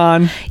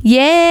Pokemon.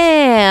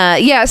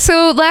 Yeah.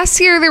 So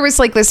last year there was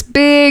like this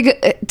big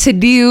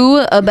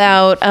to-do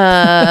about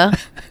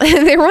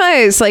there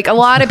was like a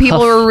lot of people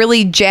were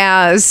really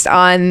jazzed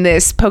on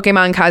this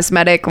Pokemon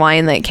cosmetic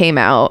line that came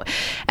out,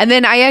 and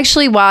then I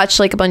actually watched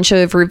like a bunch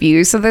of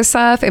reviews of this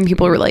stuff, and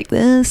people were like,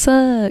 "This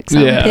sucks."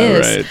 I'm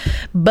pissed. Right.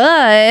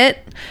 But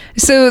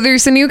so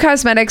there's a new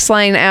cosmetics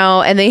line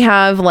out, and they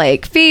have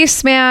like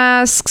face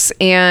masks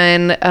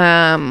and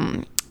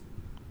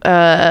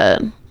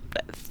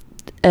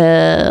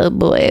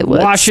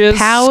washes,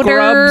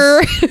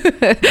 powder,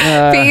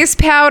 face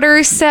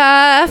powder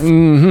stuff.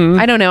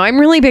 I don't know. I'm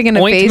really big into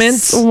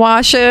ointments, face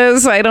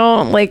washes. I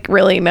don't like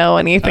really know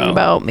anything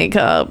about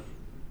makeup.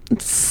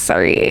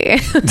 Sorry.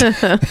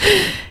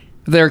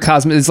 Their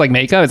cosmetics, it's like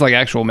makeup. It's like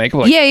actual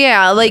makeup. Like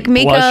like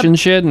makeup, blush and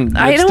shit, and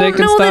lipstick. I don't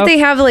know that they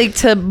have like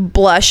to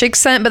blush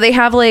extent, but they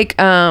have like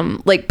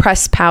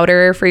pressed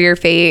powder for your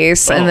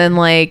face, and then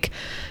like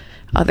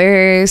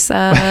Others,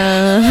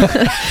 oh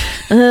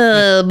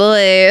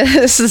boy,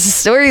 this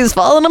story is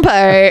falling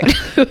apart.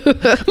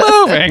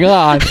 Moving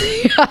on.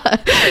 Yeah,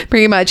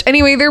 pretty much.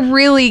 Anyway, they're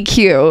really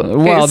cute.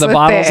 Well, the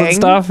bottles and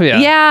stuff.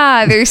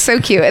 Yeah, they're so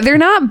cute. They're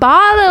not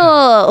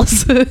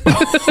bottles.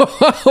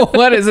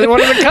 What is it?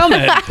 What does it come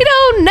in? I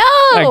don't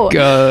know.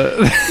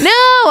 No,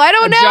 I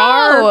don't know.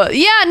 Jar?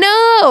 Yeah,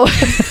 no.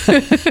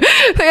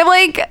 They're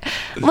like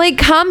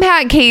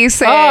compact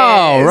cases.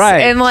 Oh,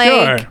 right. And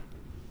like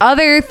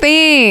other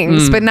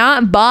things, but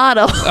not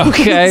bottles.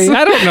 Okay,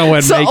 I don't know what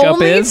it's makeup the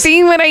only is.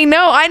 thing that I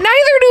know. Neither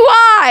do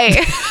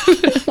I.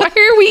 Why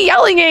are we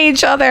yelling at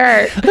each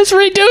other? Let's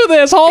redo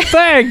this whole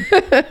thing.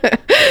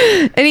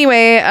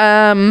 Anyway,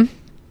 I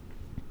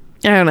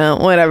don't know.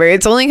 Whatever.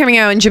 It's only coming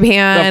out in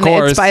Japan. Of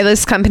course. It's by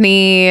this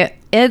company.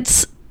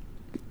 It's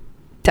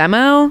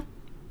Demo.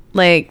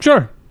 Like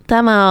Sure.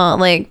 Demo.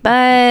 Like,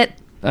 but.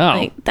 Oh.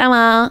 Like,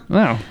 Demo.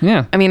 Oh,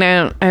 yeah. I mean,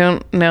 I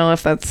don't know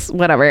if that's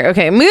whatever.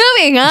 Okay,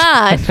 moving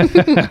on.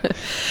 Confirm.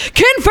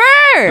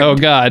 Oh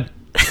God.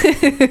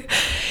 Confirm.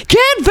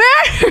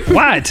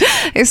 What?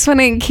 I just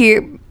want to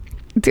keep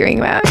doing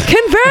that.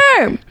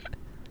 Confirm.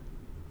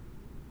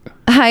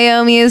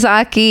 Hayao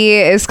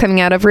Miyazaki is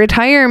coming out of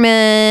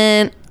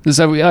retirement.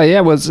 So, were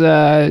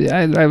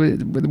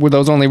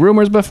those only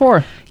rumors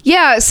before?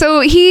 Yeah,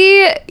 so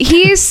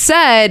he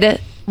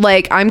said,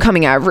 like, I'm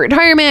coming out of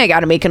retirement. I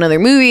got to make another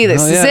movie.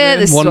 This is it.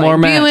 This is what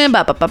I'm doing.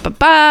 Ba, ba, ba, ba,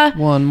 ba.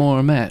 One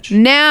more match.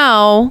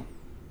 Now,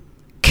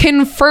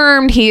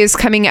 confirmed he is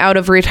coming out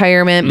of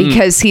retirement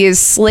because he has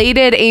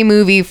slated a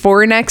movie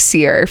for next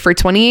year, for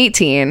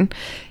 2018,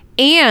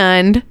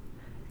 and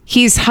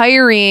he's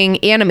hiring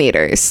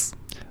animators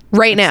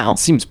right now.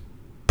 Seems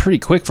pretty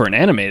quick for an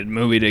animated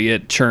movie to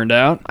get churned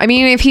out. I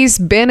mean, if he's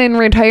been in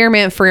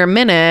retirement for a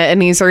minute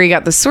and he's already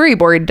got the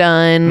storyboard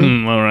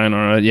done. All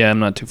right. Yeah, I'm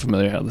not too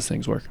familiar how these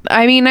things work.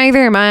 I mean,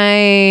 neither am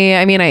I.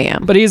 I mean, I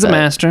am. But he's a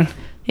master.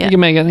 Yeah. He can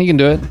make it. He can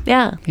do it.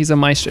 Yeah. He's a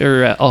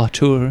maestro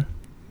auteur.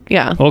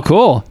 Yeah. Oh,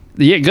 cool.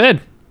 Yeah,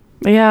 good.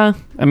 Yeah.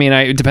 I mean,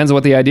 it depends on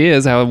what the idea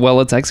is, how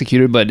well it's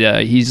executed, but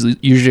he's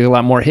usually a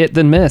lot more hit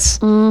than miss.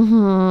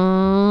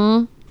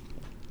 Mm-hmm.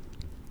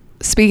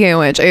 Speaking of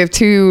which, I have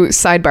two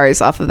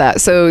sidebars off of that.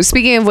 So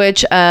speaking of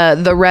which,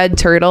 The Red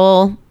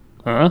Turtle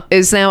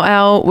is now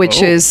out,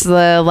 which is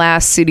the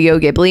last Studio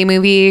Ghibli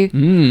movie,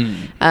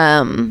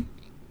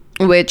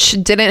 which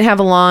didn't have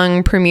a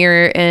long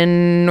premiere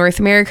in North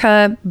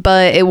America,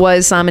 but it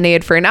was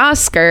nominated for an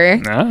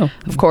Oscar,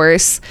 of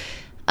course.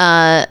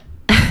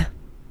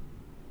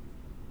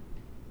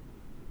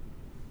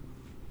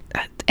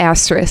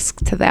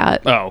 Asterisk to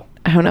that.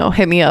 I don't know,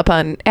 hit me up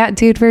on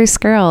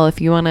 @DudeVerseGirl if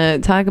you want to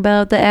talk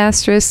about the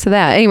asterisk to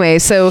that. Anyway,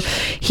 so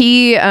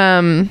he,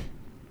 so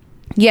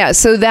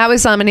that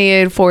was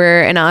nominated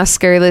for an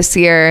Oscar this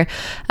year,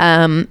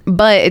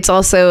 but it's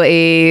also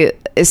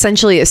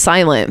essentially a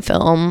silent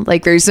film.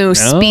 Like, there's no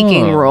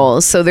speaking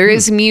roles, so there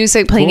is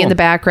music playing in the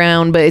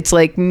background, but it's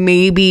like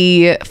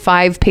maybe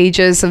 5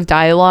 pages of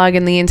dialogue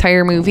in the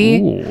entire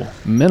movie. Ooh,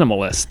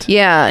 minimalist.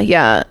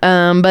 Yeah.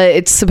 But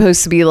it's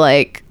supposed to be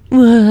like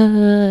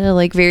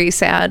very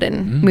sad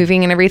and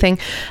moving and everything.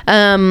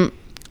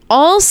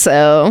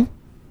 Also,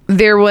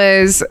 there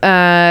was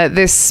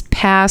this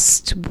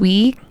past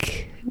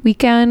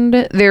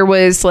weekend there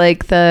was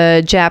like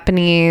the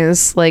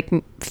Japanese like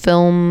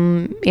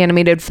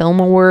animated film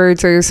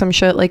awards or some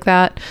shit like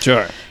that.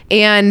 Sure.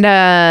 And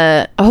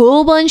a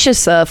whole bunch of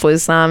stuff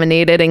was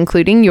nominated,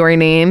 including Your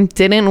Name.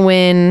 Didn't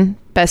win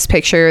Best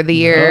Picture of the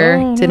Year.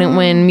 Didn't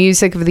win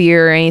Music of the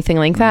Year or anything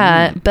like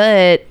that.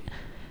 But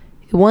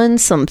it won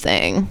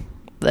something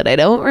that I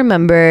don't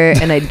remember,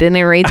 and I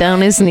didn't write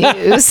down his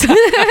news. So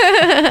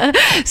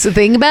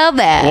think about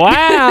that.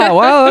 Wow.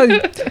 Well,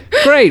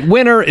 great.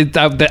 Winner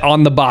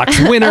on the box.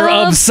 Winner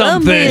of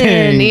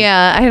something.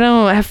 Yeah, I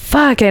don't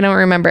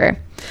remember.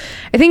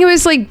 I think it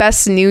was like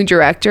Best New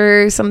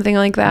Director or something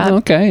like that.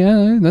 Okay,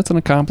 yeah, that's an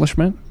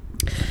accomplishment.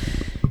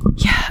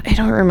 Yeah, I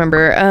don't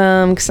remember,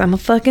 because I'm a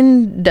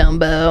fucking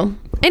Dumbo.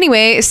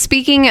 Anyway,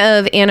 speaking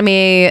of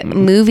anime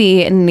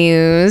movie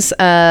news,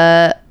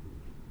 Mamoru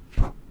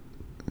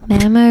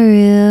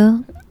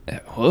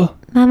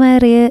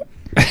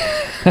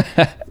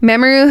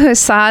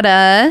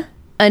Hosoda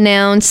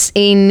announced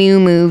a new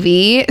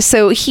movie.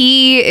 So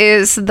he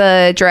is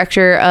the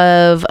director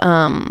of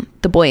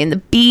The Boy and the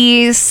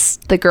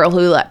Beast, The Girl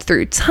Who Leapt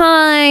Through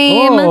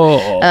Time,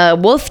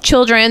 Wolf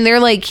Children. They're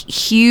like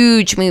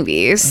huge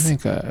movies. I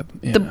think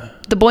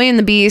The Boy and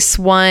the Beast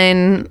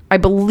won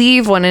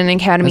an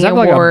Academy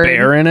Award. Like a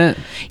bear in it?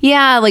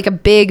 Yeah, like a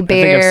big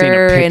bear. I think I've seen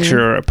a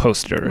picture or a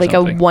poster or like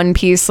something. a One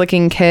Piece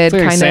looking kid,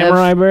 like kind a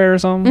samurai bear or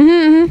something?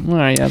 Mm-hmm. All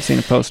right, yeah, I've seen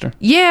a poster.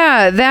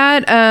 Yeah,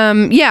 that,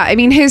 I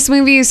mean, his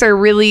movies are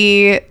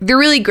they're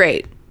really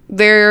great.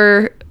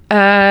 They're,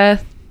 I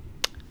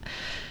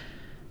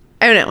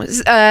don't know.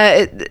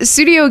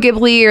 Studio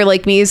Ghibli or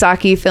like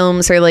Miyazaki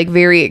films are like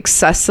very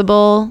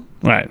accessible.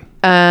 Right.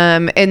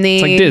 And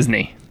it's like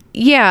Disney.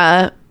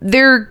 Yeah,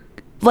 they're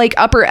like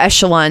upper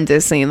echelon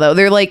Disney though.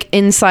 They're like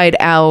Inside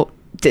Out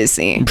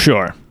Disney.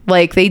 Sure.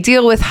 Like, they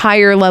deal with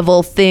higher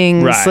level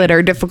things that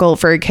are difficult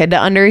for a kid to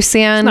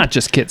understand. It's not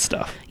just kid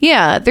stuff.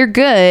 Yeah, they're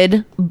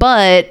good,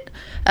 but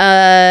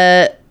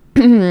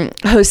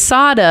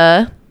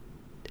Hosada,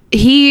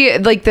 he,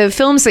 like, the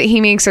films that he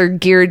makes are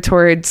geared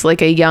towards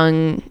like a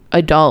young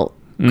adult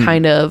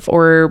kind of,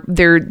 or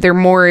they're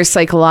more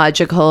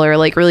psychological, or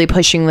like really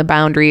pushing the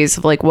boundaries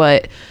of like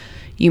what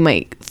you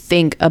might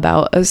think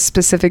about a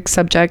specific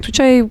subject, which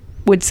I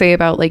would say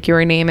about like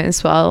Your Name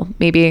as well,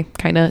 maybe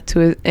kind of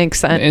to an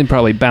extent. And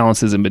probably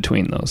balances in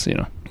between those, you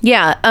know.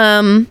 Yeah.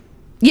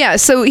 Yeah.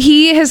 So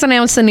he has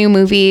announced a new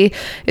movie.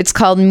 It's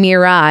called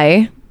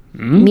Mirai.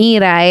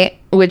 Mirai,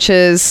 which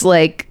is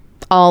like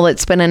all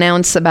that's been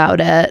announced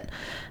about it.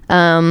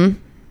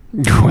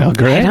 Well,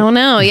 great. I don't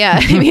know. Yeah.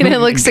 I mean, it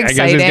looks exciting.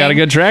 I guess it's got a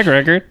good track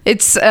record.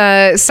 It's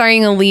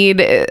starring a lead.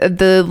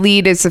 The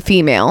lead is a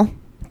female,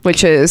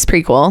 which is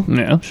pretty cool.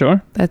 Yeah,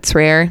 sure. That's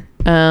rare.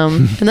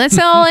 And that's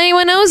all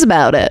anyone knows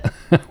about it.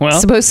 Well,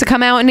 it's supposed to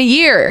come out in a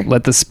year.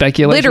 Let the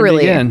speculation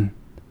begin.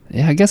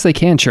 Yeah, I guess they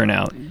can churn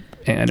out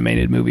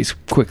animated movies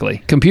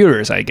quickly.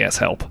 Computers, I guess,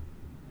 help.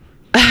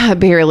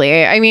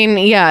 Barely. I mean,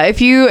 yeah,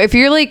 if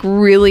you're like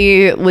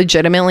really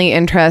legitimately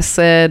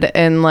interested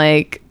in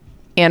like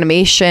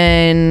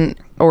animation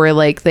or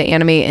like the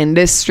anime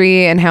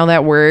industry and how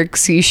that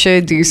works, you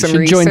should do some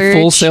research. Join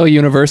Full Sail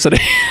University.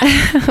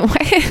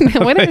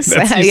 What is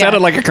that? You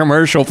sounded like a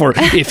commercial for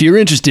if you're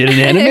interested in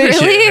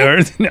animation. Really? Or,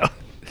 no,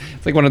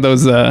 it's like one of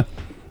those,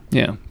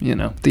 yeah, you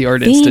know, the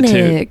Art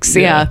Phoenix,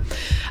 Institute.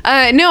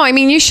 Yeah. No, I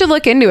mean, you should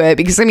look into it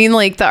because I mean,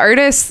 like the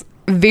artists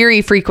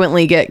very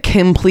frequently get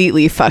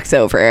completely fucked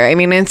over. I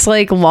mean, it's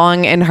like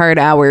long and hard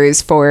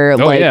hours for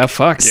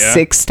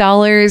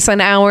 $6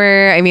 an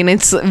hour. I mean,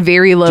 it's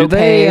very low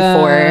pay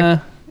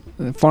for.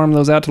 Farm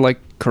those out to like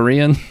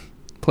Korean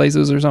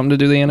places or something to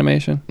do the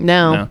animation?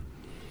 No.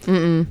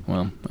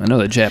 Well, I know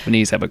the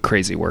Japanese have a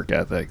crazy work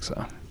ethic,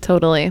 so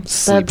totally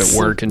sleep at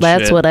work and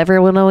that's shit. What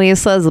everyone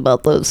always says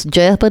about those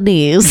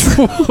Japanese.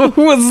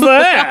 What's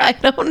that? I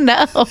don't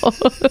know.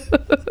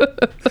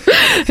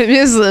 I'm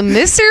just a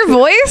Mr.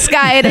 Voice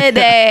Guy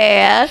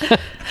today.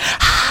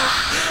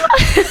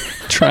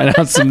 Trying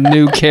out some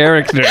new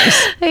characters.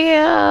 I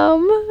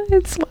am.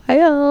 It's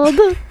wild.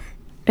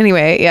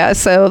 Anyway, yeah,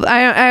 so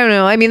I don't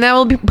know. I mean, that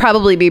will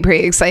probably be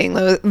pretty exciting,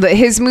 though.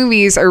 His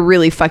movies are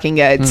really fucking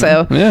good,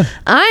 so yeah.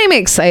 I'm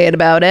excited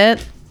about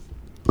it.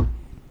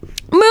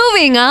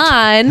 Moving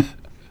on.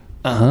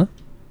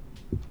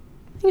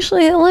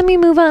 Actually, let me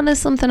move on to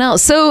something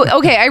else. So,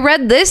 okay, I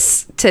read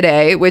this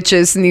today, which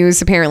is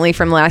news apparently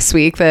from last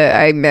week that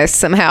I missed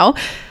somehow.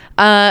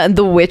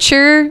 The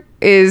Witcher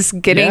is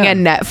getting a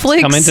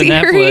Netflix coming series. to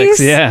Netflix,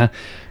 yeah.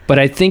 But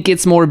I think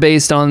it's more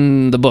based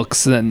on the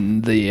books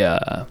than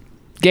the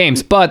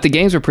games. But the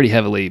games are pretty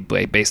heavily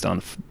based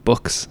on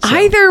books. So.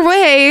 Either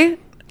way,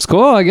 it's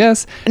cool, I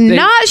guess.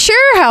 Not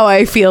sure how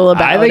I feel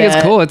about it. I think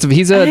it's cool. It's an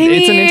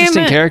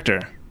interesting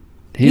character.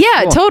 He's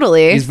cool.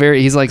 Totally.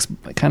 He's like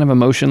kind of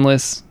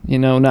emotionless, you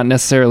know, not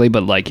necessarily,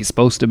 but like he's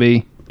supposed to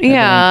be.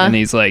 Yeah. And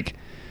he's like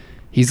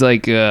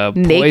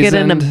naked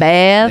in a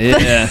bath.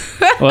 Yeah.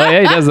 Well,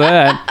 yeah, he does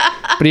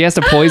that. But he has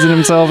to poison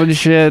himself and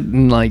shit,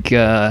 and like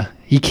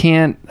he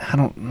can't. I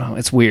don't know.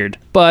 It's weird.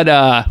 But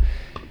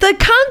the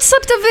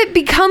concept of it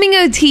becoming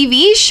a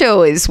TV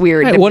show is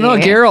weird. Right, well, no,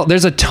 Geralt,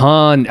 there's a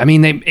ton. I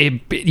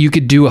mean, you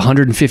could do a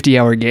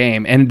 150-hour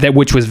game, and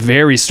which was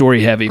very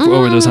story heavy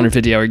over those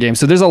 150-hour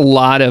games. So there's a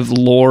lot of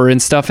lore and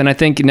stuff, and I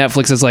think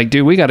Netflix is like,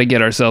 dude, we got to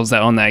get ourselves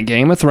on that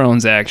Game of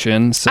Thrones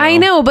action. So I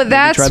know, but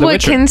that's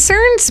what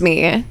concerns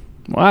me.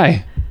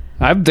 Why?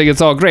 I think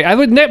it's all great.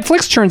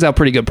 Netflix churns out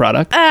pretty good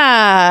product.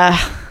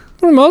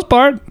 For the most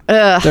part.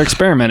 They're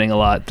experimenting a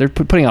lot. They're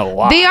putting out a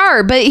lot. They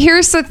are, but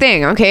here's the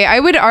thing, okay? I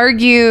would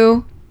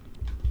argue,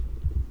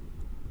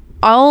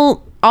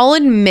 I'll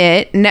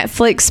admit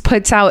Netflix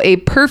puts out a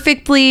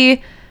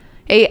perfectly,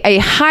 a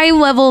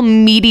high-level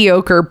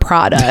mediocre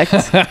product.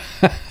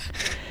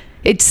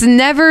 It's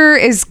never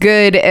as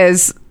good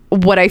as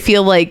what I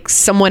feel like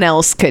someone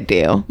else could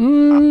do.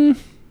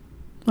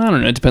 I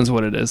don't know. It depends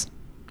what it is.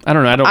 I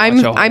don't know.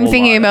 I'm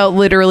thinking about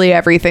literally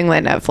everything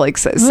that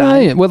Netflix has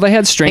done. Yeah. Well, they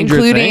had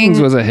Stranger Things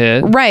was a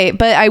hit. Right,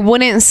 but I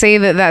wouldn't say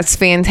that that's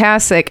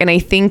fantastic. And I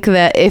think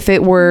that if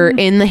it were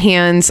in the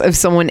hands of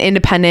someone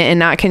independent and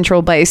not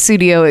controlled by a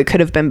studio, it could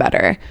have been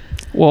better.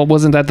 Well,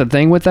 wasn't that the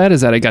thing with that?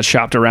 Is that it got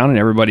shopped around and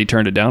everybody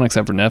turned it down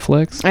except for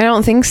Netflix? I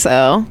don't think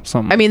so.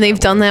 I mean, they've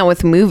done that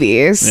with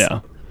movies.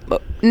 Yeah.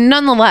 But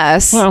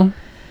nonetheless. Well,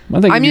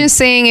 I'm just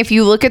saying, if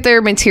you look at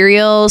their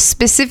material,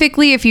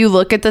 specifically if you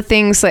look at the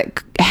things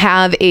that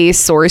have a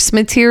source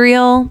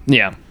material,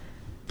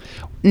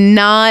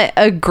 not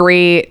a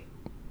great.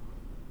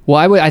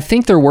 Well, I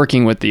think they're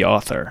working with the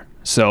author.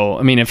 So,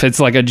 I mean, if it's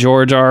like a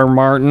George R.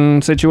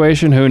 Martin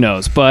situation, who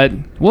knows? But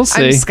we'll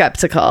see. I'm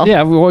skeptical.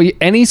 Yeah, well,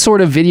 any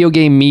sort of video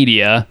game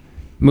media,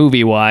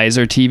 movie-wise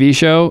or TV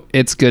show,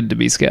 it's good to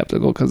be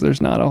skeptical because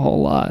there's not a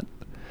whole lot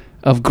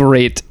of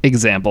great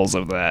examples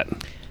of that.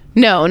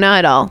 No, not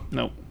at all.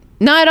 Nope.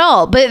 Not at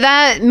all, but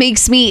that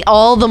makes me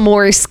all the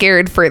more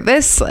scared for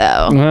this,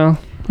 though. Well,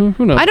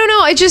 who knows? I don't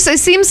know. It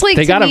seems like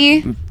they to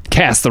me, gotta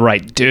cast the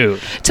right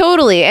dude.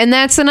 Totally. And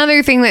that's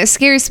another thing that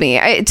scares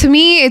me. To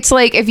me, it's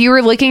like if you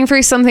were looking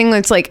for something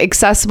that's like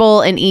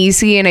accessible and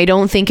easy, and I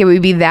don't think it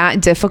would be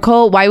that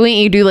difficult, why wouldn't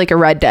you do like a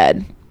Red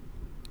Dead?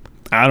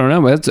 I don't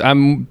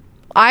know.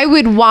 I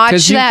would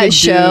watch that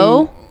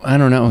show. I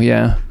don't know.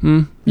 Yeah.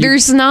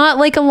 There's not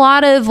like a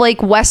lot of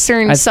like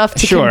Western stuff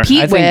to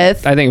compete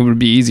with. I think it would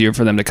be easier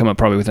for them to come up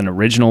probably with an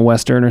original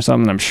Western or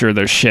something. I'm sure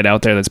there's shit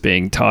out there that's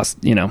being tossed,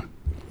 Yeah,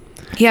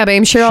 but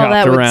I'm sure all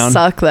that would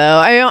suck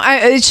though.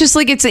 It's just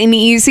like it's an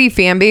easy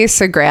fan base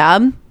to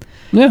grab.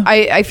 Yeah.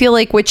 I feel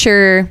like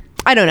Witcher,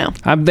 I don't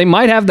know. They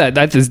might have that.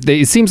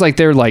 It seems like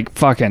they're like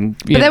fucking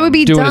that would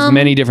be doing dumb. as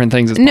many different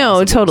things as possible.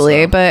 No,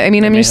 totally. So but I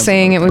mean, I'm just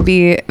saying it would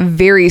be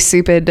very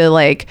stupid to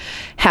like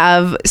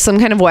have some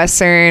kind of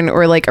Western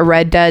or like a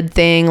Red Dead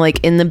thing like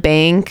in the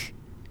bank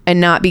and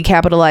not be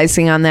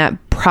capitalizing on that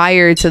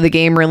prior to the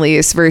game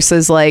release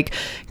versus like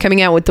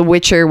coming out with The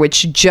Witcher,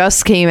 which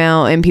just came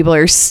out and people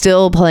are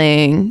still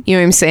playing. You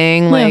know what I'm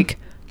saying? Yeah. Like,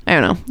 I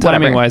don't know.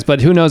 Timing wise,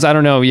 but who knows? I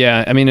don't know.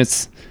 Yeah. I mean,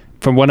 it's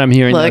from what I'm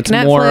hearing, it's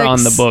more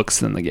on the books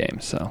than the game.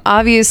 So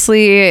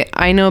obviously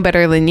I know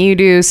better than you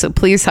do. So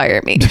please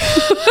hire me.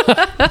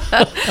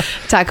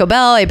 Taco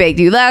Bell, I begged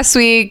you last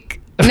week.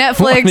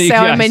 Netflix,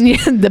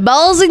 the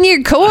ball's in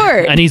your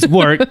court. I need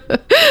work.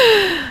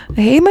 I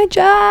hate my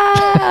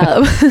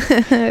job.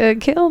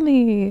 Kill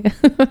me.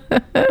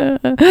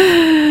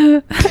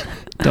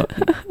 Don't.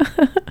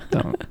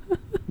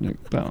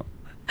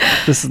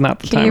 This is not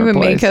the time or place. Can't even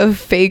make a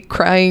fake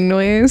crying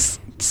noise.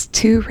 It's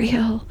too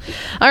real.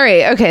 All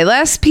right. Okay.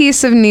 Last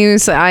piece of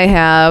news that I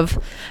have.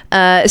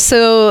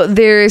 So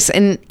there's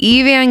an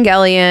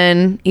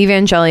Evangelion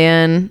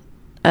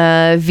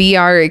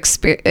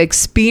VR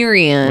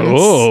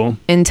experience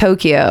in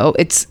Tokyo.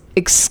 It's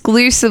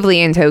exclusively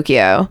in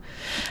Tokyo.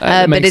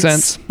 That makes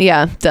sense.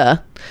 Yeah, duh.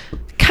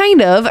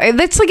 Kind of.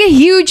 That's like a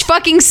huge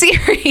fucking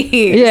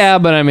series. Yeah,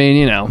 but I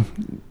mean,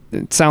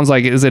 it sounds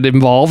like, is it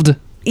involved?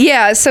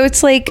 Yeah, so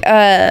it's like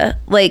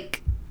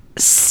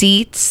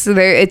seats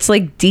there. It's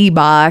like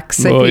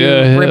D-Box if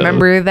you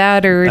remember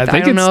that, or I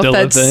don't know if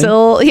that's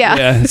still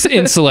it's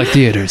in select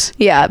theaters.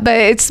 Yeah, but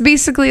it's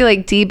basically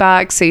like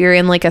D-Box, so you're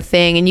in like a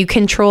thing and you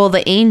control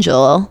the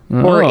angel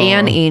or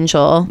an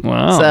angel.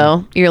 Wow.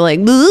 So you're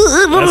like,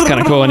 that's kind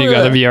of cool when you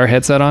got a VR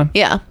headset on.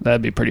 Yeah,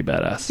 that'd be pretty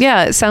badass.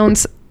 Yeah, it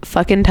sounds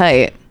fucking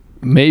tight.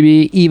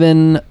 Maybe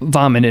even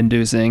vomit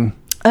inducing.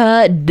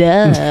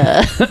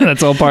 Duh.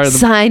 That's all part of the...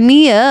 Sign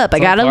me up. I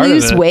gotta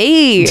lose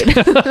weight.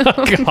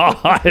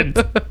 God.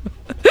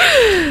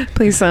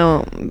 Please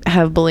don't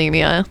have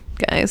bulimia,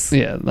 guys.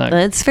 Yeah.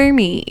 That's for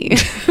me.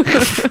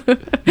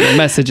 The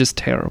message is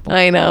terrible.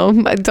 I know.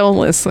 Don't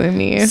listen to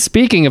me.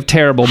 Speaking of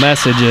terrible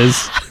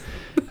messages,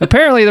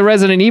 apparently the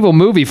Resident Evil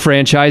movie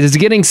franchise is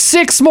getting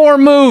 6 more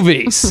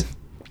movies.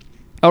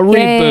 A reboot.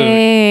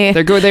 Yay.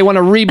 They want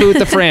to reboot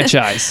the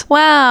franchise.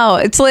 Wow.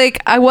 It's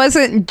like I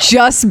wasn't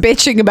just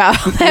bitching about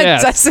that.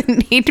 It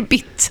doesn't need to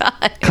be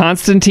done.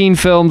 Constantine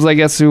Films, I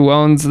guess, who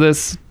owns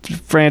this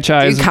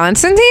franchise. Dude,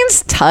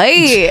 Constantine's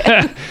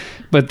tight.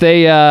 But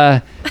they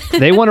want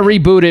to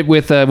reboot it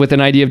with an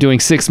idea of doing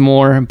 6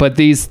 more. But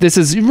this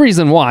is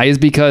reason why is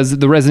because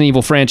the Resident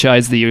Evil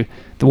franchise, the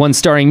one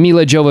starring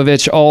Mila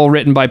Jovovich, all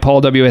written by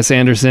Paul W.S.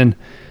 Anderson,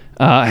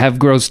 have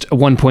grossed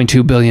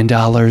 $1.2 billion.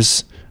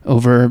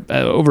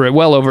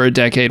 Over a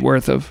decade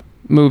worth of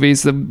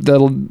movies. The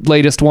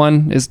latest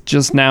one is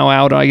just now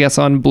out, I guess,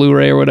 on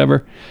Blu-ray or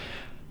whatever.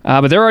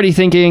 But they're already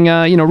thinking,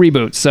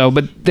 reboot. So,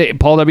 but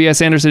Paul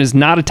W.S. Anderson is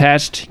not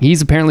attached.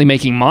 He's apparently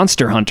making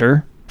Monster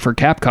Hunter for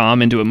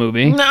Capcom into a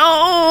movie.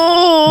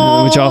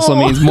 No! Which also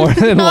means more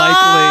than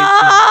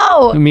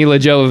likely Mila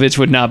Jovovich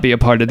would not be a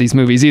part of these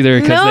movies either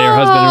because they are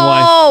husband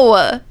and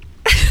wife.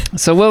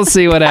 So we'll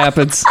see what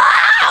happens.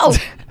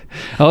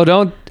 Oh,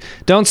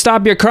 don't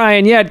stop your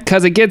crying yet,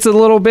 because it gets a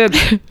little bit...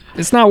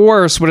 It's not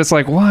worse, but it's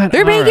like, what?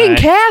 They're making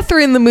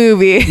Catherine the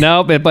movie.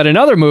 No, but in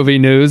other movie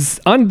news,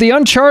 the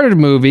Uncharted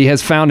movie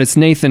has found its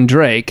Nathan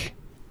Drake.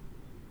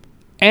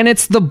 And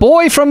it's the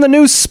boy from the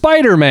new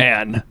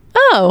Spider-Man.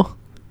 Oh.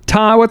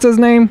 What's his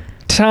name?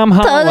 Tom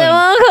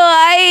Holland.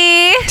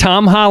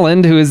 Tom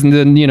Holland, who is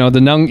the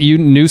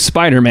new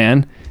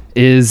Spider-Man,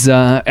 is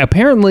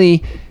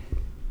apparently...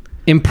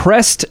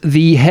 impressed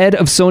the head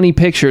of Sony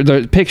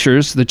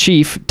Pictures, the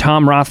chief,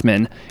 Tom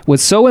Rothman,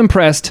 was so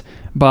impressed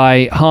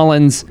by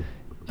Holland's,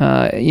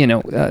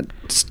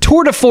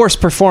 tour de force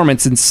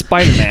performance in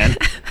Spider-Man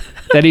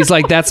that he's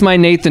like, that's my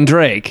Nathan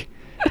Drake.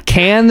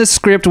 Can the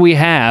script we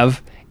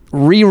have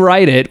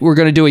rewrite it? We're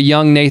going to do a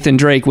young Nathan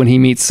Drake when he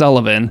meets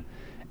Sullivan.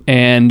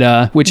 And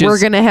we're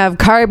going to have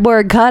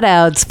cardboard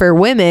cutouts for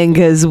women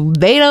because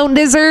they don't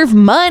deserve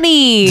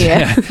money.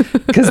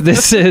 Because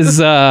this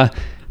is...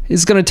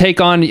 is going to take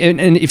on,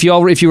 and if you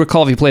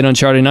recall, if you played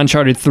Uncharted, in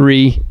Uncharted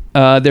 3,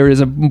 there is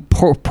a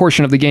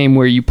portion of the game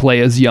where you play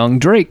as young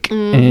Drake,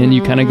 and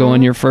you kind of go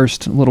on your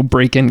first little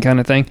break-in kind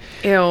of thing.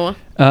 Ew.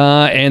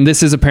 And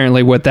this is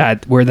apparently where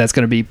that's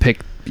going to be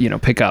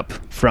pick up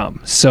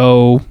from.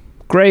 So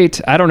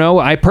great. I don't know.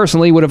 I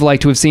personally would have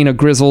liked to have seen a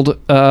grizzled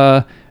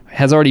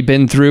has already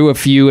been through a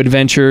few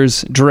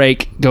adventures.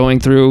 Drake going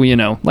through,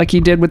 like he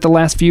did with the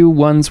last few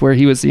ones where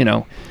he was,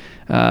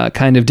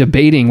 kind of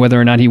debating whether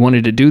or not he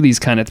wanted to do these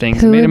kind of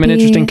things. It made him an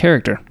interesting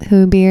character. Who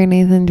would be your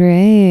Nathan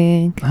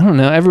Drake? I don't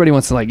know. Everybody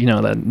wants to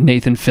that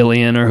Nathan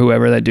Fillion or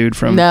whoever, that dude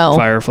from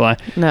Firefly.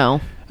 No.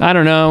 I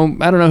don't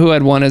know who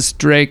I'd want as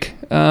Drake.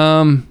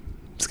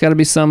 It's got to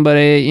be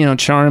somebody,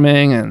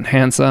 charming and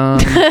handsome.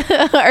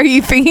 Are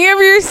you thinking of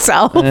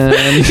yourself?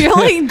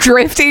 You're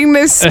drifting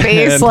this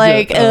space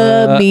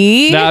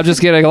me? No, I'm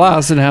just getting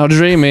lost in how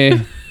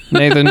dreamy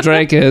Nathan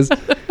Drake is.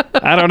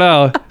 I don't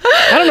know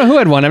who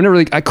I'd want. I've never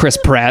really... Chris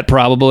Pratt,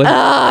 probably.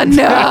 Oh,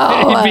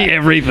 no. He'd be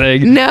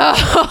everything. No.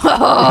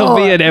 He'll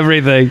be in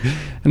everything.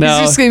 No.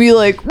 He's just going to be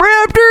like,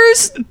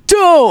 Raptors,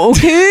 don't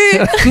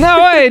hit.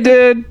 No way,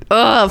 dude.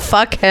 Oh,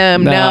 fuck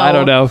him. No. I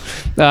don't know.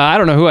 I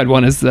don't know who I'd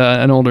want as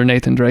an older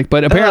Nathan Drake.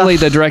 But apparently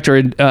the director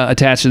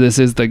attached to this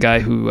is the guy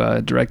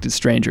who directed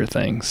Stranger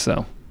Things.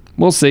 So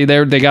we'll see.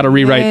 They got to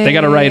rewrite. They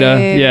got to write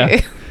a...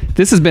 Yeah.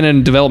 This has been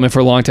in development for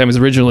a long time. It was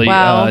originally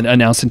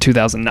announced in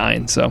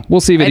 2009. So we'll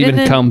see if it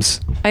even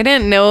comes. I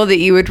didn't know that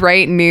you would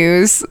write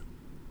news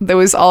that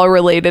was all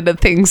related to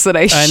things that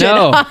I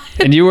know. On.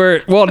 And you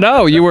were... Well,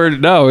 no.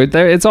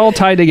 It's all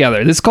tied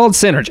together. This is called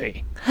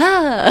synergy.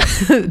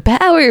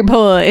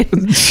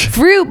 PowerPoint.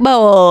 Fruit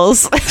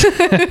bowls.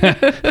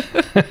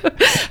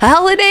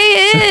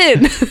 Holiday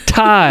Inn.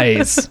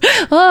 Ties.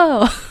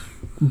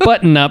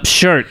 Button-up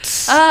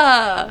shirts.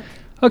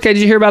 Okay,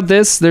 did you hear about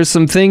this? There's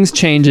some things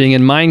changing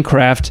in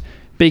Minecraft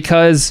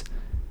because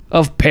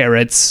of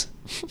parrots.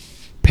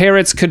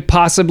 Parrots could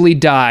possibly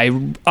die.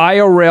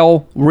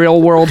 IRL,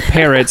 real-world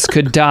parrots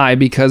could die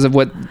because of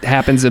what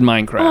happens in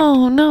Minecraft.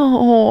 Oh,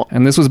 no.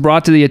 And this was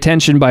brought to the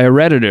attention by a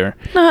Redditor.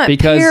 Not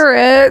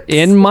parrots.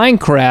 In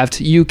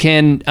Minecraft, you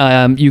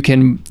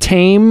can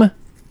tame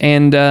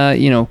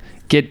and,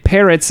 get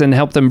parrots and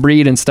help them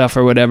breed and stuff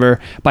or whatever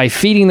by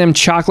feeding them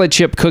chocolate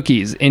chip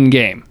cookies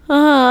in-game.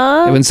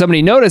 And when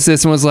somebody noticed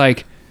this and was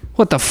like,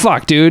 what the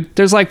fuck, dude?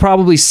 There's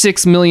probably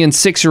 6 million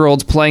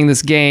 6-year-olds playing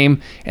this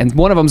game, and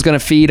one of them's going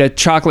to feed a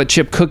chocolate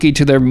chip cookie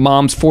to their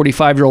mom's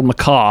 45-year-old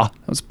macaw.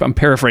 I'm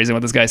paraphrasing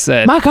what this guy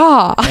said.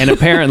 Macaw. And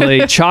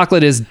apparently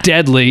chocolate is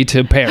deadly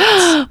to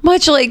parrots.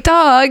 Much like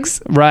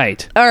dogs.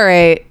 Right. All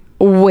right.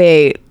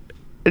 Wait.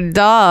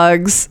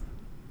 Dogs.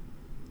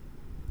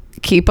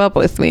 Keep up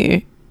with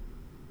me.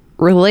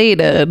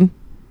 Related.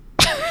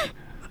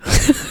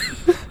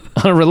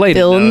 Unrelated.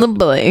 Fill in the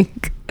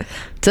blank.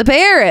 To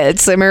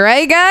parrots. Am I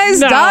right,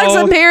 guys? No. Dogs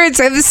and parrots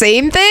are the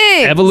same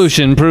thing.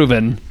 Evolution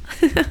proven.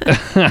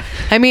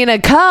 I mean, a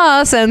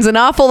caw sounds an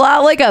awful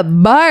lot like a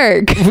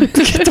bark. Get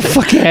the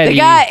fuck out of here. They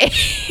got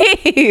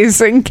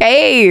A's and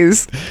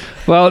K's.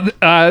 Well,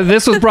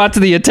 this was brought to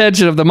the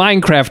attention of the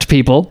Minecraft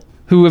people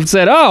who have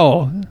said,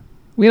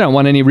 we don't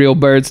want any real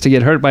birds to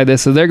get hurt by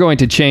this, so they're going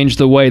to change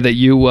the way that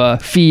you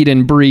feed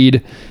and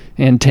breed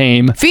and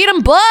tame. Feed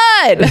them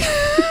blood!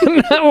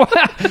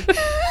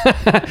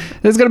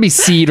 There's going to be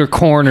seed or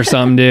corn or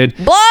something, dude.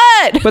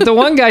 Blood! But the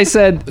one guy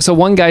said,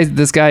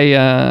 this guy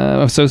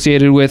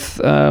associated with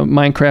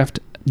Minecraft,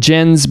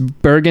 Jens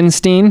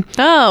Bergenstein.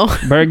 Oh.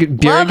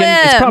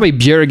 It's probably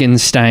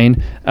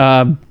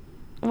Bjergenstein.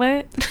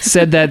 What?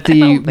 Said that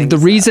the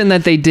reason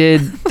that they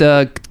did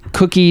the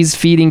cookies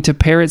feeding to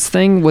parrots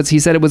thing was, he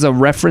said it was a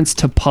reference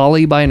to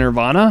Polly by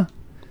Nirvana.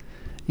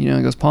 He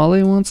goes,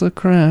 Polly wants a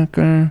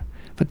cracker.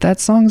 But that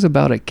song's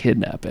about a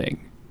kidnapping.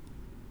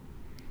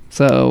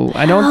 So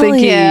I don't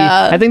think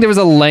I think there was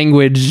a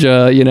language,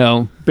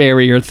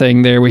 barrier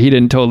thing there where he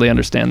didn't totally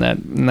understand that.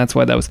 And that's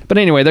why that was. But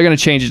anyway, they're going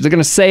to change it. They're going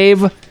to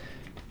save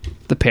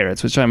the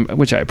parrots, which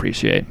I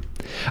appreciate.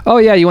 Oh,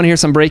 yeah. You want to hear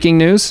some breaking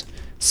news?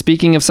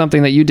 Speaking of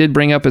something that you did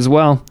bring up as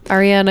well.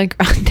 Ariana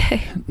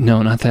Grande.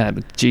 No, not that.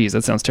 But geez,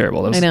 that sounds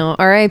terrible. I know.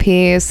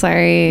 R.I.P.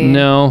 Sorry.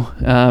 No.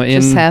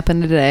 Just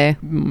happened today.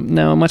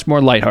 No, much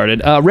more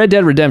lighthearted. Red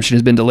Dead Redemption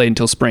has been delayed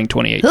until spring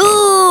 2018.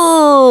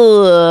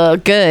 Ooh,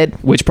 good.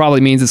 Which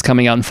probably means it's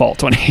coming out in fall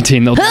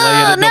 2018. They'll delay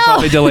it. They'll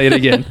probably delay it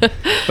again.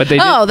 But they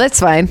did,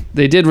 that's fine.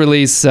 They did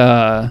release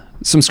some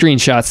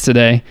screenshots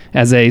today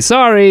as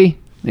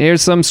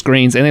here's some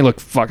screens, and they look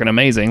fucking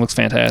amazing. Looks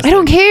fantastic. I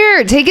don't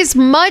care. Take as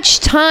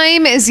much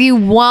time as you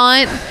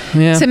want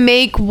to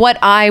make what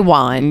I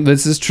want.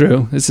 This is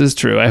true.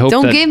 I hope.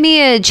 Don't give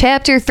me a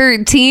chapter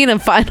 13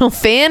 of Final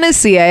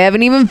Fantasy. I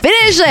haven't even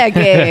finished that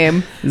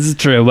game. This is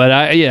true,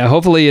 but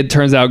hopefully it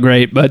turns out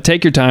great. But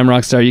take your time,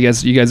 Rockstar.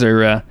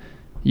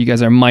 You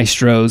guys are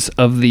maestros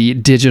of the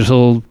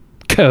digital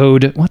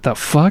code. What the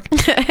fuck?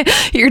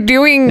 You're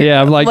doing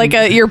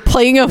you're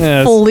playing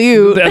a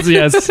flute.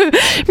 Yes. I'm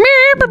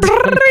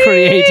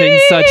creating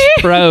such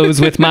prose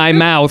with my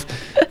mouth.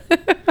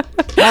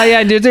 Oh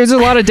yeah, dude, there's a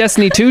lot of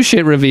Destiny 2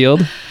 shit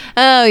revealed.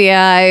 Oh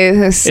yeah,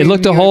 it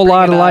looked a whole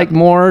lot like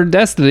more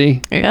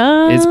Destiny.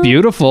 Yeah, it's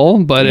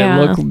beautiful, but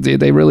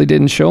they really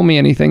didn't show me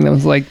anything that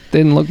was like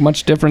didn't look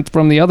much different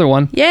from the other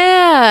one.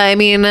 Yeah, I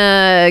mean,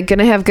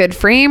 gonna have good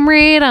frame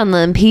rate on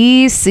the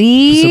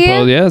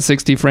PC.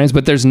 60 frames,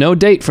 but there's no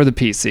date for the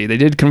PC. They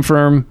did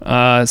confirm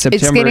September.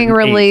 It's getting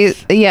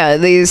released. Yeah,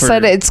 they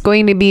said it's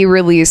going to be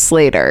released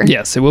later.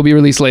 Yes, it will be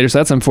released later, so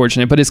that's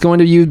unfortunate. But it's going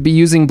to be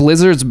using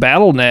Blizzard's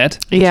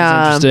Battle.net, which is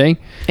interesting.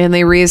 And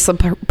they raised the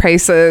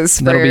prices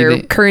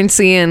for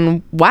currency,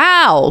 and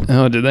wow.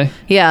 Oh, did they?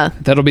 Yeah.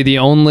 That'll be the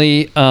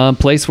only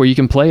place where you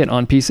can play it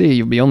on PC.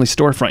 You'll be only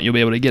storefront. You'll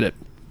be able to get it.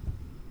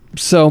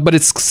 So, but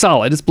it's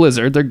solid. It's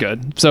Blizzard. They're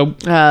good. So,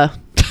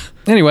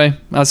 anyway,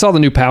 I saw the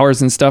new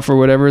powers and stuff or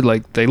whatever.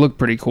 Like, they look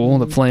pretty cool.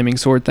 The flaming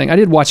sword thing. I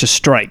did watch a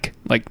strike,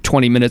 like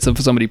 20 minutes of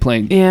somebody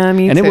playing. Yeah,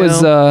 me too. And it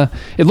was,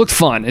 it looked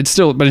fun. It's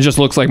still, but it just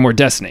looks like more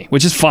Destiny,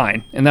 which is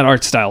fine. And that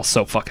art style is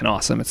so fucking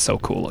awesome. It's so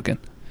cool looking.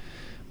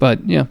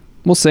 But yeah,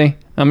 we'll see.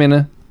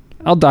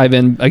 I'll dive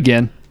in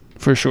again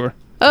for sure.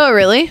 Oh,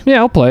 really? Yeah,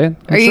 I'll play it.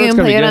 Are you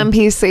gonna play it on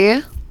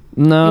PC?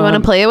 No. You want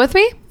to play it with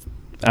me?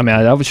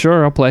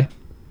 I'll play.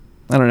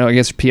 I don't know. I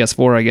guess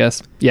PS4. I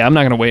guess. Yeah, I'm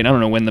not gonna wait. I don't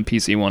know when the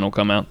PC one will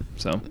come out.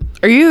 So.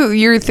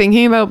 You're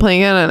thinking about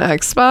playing it on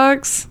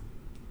Xbox?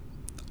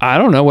 I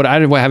don't know I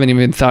haven't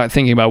even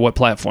thinking about what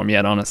platform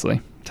yet. Honestly,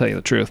 to tell you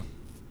the truth.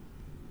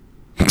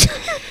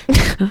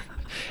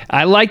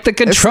 I like the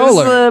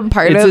controller. This is the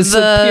part of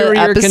the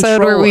episode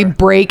controller where we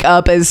break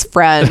up as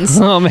friends.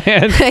 Oh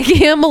man, I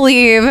can't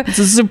believe it's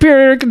a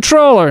superior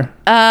controller.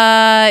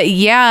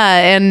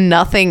 Yeah, and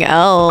nothing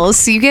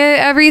else. You get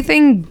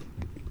everything.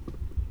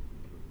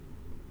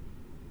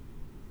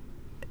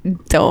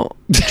 Don't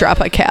drop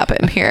a cap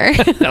in here.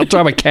 I'll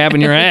drop a cap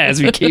in your ass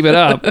if you keep it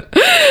up.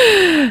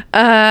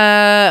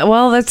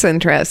 Well, that's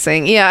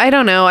interesting. Yeah, I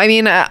don't know. I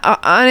mean,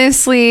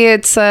 honestly,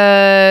 it's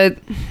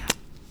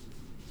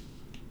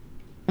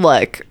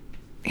look,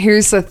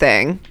 here's the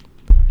thing.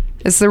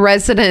 As the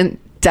resident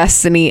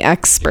Destiny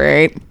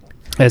expert.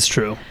 That's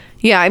true.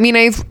 Yeah, I mean,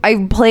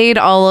 I've played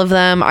all of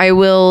them. I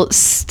will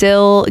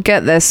still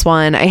get this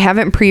one. I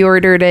haven't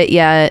pre-ordered it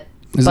yet.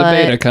 There's a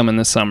beta coming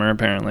this summer,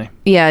 apparently.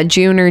 Yeah,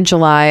 June or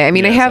July. I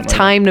mean, I have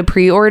time to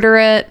pre-order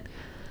it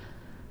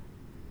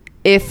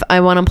if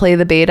I want to play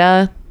the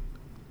beta.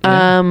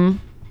 Yeah.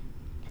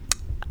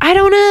 I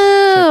don't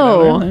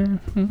know.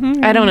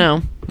 I don't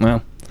know.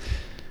 Well,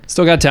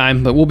 still got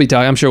time, but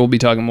I'm sure we'll be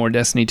talking more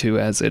Destiny 2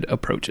 as it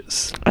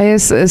approaches. I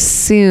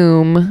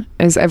assume,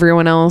 as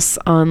everyone else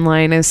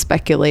online is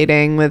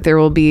speculating, that there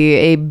will be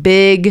a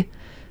big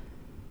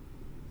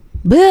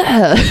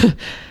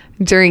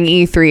during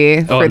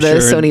E3 for the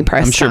Sony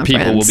press conference. I'm sure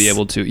people will be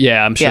able to.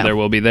 Yeah, I'm sure there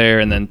will be there,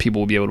 and then people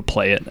will be able to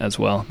play it as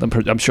well.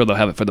 I'm sure they'll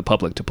have it for the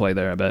public to play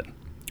there, I bet.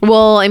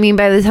 Well, I mean,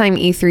 by the time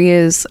E3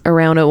 is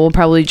around, it will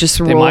probably just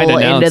roll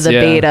into the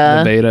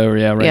beta. The beta,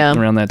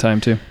 around that time,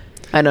 too.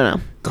 I don't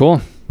know.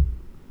 Cool.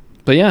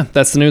 But yeah,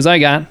 that's the news I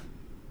got.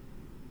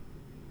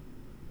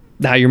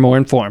 Now you're more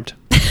informed.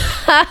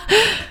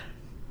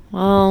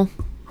 Well,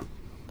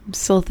 I'm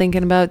still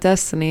thinking about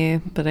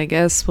Destiny, but I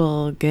guess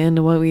we'll get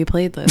into what we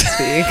played this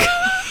week.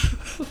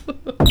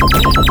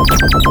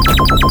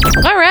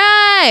 All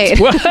right.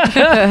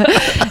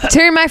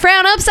 Turn my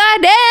frown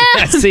upside down.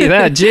 I see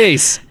that.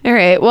 Jeez. All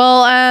right.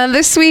 Well,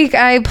 this week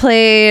I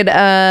played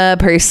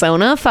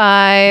Persona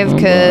 5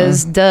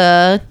 because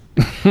duh.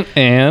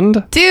 And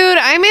dude,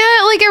 I'm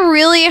at like a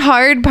really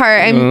hard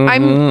part.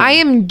 I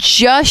am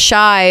just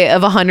shy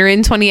of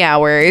 120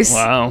 hours.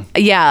 Wow.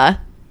 Yeah.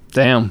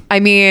 Damn. I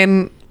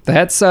mean,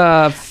 that's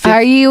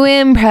are you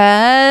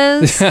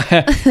impressed?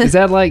 Is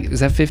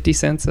that 50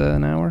 cents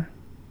an hour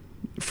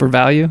for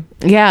value?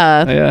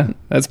 Yeah. Yeah,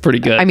 that's pretty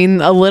good. I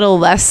mean, a little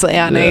less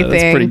than, I think.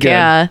 That's pretty good.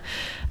 Yeah.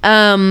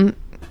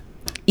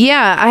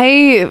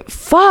 Yeah,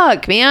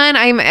 fuck, man.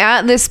 I'm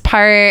at this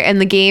part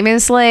and the game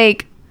is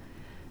like,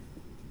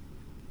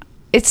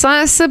 it's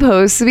not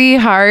supposed to be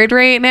hard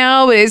right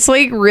now, but it's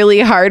like really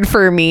hard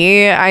for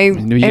me. You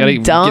gotta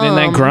get in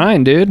that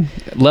grind, dude.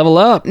 Level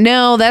up.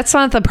 No, that's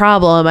not the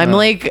problem. I'm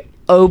like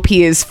OP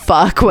as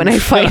fuck when I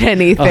fight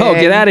anything. Oh,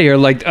 get out of here.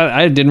 Like,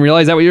 I didn't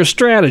realize that was your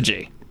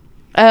strategy.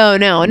 Oh,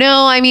 no.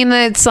 I mean,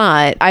 it's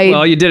not.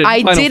 Well, you did it.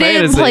 I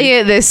didn't play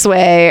it this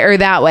way or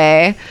that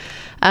way.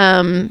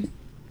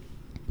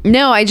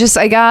 No, I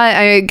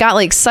got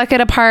like suck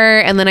at a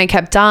part and then I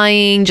kept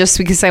dying just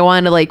because I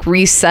wanted to like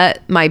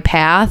reset my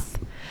path.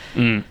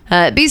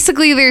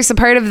 Basically, there's a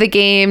part of the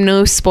game,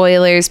 no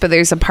spoilers, but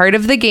there's a part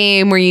of the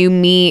game where you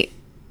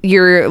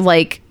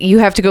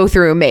have to go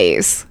through a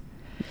maze.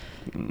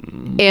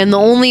 And the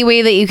only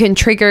way that you can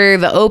trigger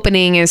the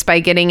opening is by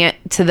getting it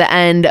to the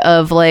end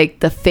of like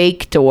the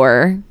fake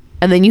door.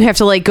 And then you have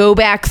to like go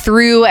back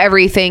through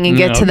everything and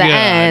get to the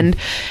end.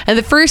 And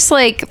the first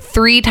like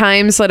 3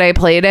 times that I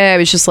played it, I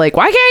was just like,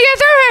 why can't I get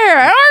through here?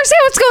 I don't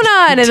understand what's going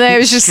on. And then I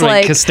was just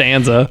like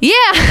Costanza.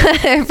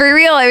 Yeah, for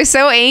real. I was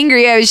so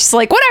angry. I was just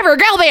like, whatever,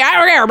 kill me. I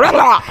don't care. Blah,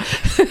 blah.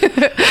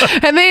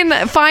 And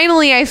then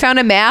finally I found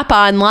a map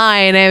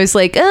online. I was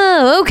like,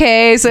 oh,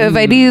 okay. So if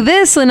I do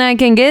this, then I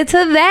can get to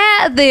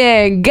that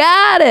thing.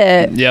 Got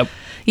it. Yep.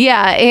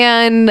 Yeah,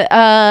 and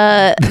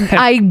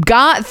I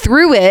got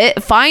through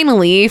it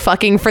finally,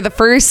 fucking for the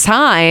first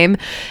time,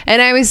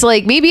 and I was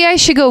like, maybe I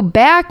should go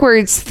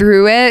backwards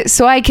through it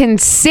so I can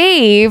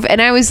save,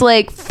 and I was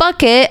like,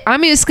 fuck it,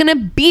 I'm just gonna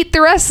beat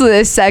the rest of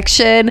this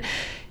section.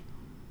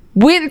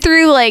 Went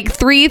through like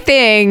 3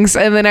 things,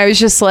 and then I was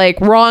just like,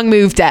 wrong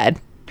move, dead.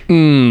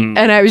 And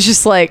I was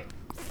just like,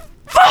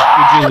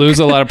 fuck! Did you lose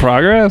a lot of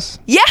progress?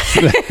 Yes.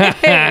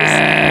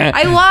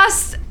 I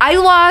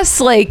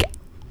lost like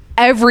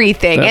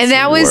everything. That's and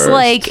that was worst.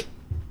 Like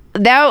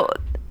that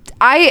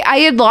I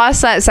had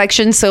lost that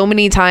section so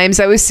many times.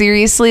 I was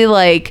seriously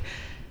like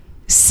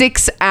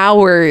 6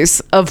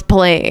 hours of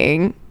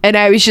playing, and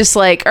I was just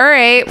like, all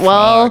right,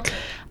 well, fuck.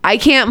 I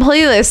can't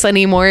play this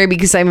anymore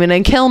because I'm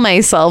gonna kill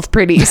myself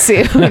pretty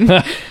soon.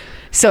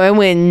 So I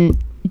went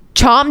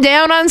chomp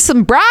down on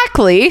some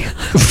broccoli.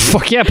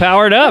 Fuck yeah,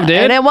 powered up, dude.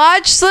 And I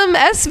watched some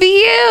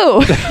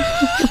SVU.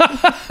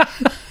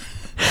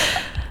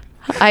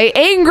 I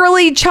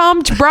angrily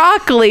chomped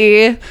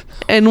broccoli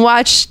and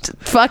watched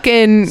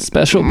fucking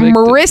Special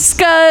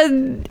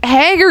Mariska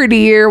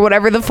Haggerty or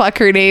whatever the fuck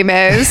her name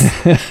is.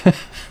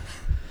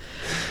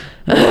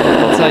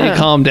 That's how you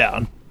calm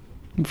down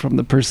from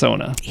the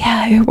persona.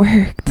 Yeah, it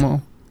worked.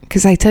 Well,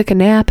 because I took a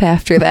nap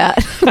after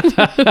that.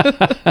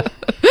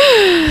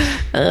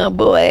 Oh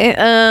boy.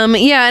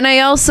 Yeah, and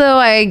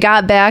I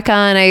got back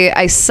on.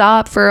 I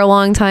stopped for a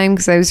long time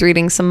because I was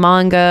reading some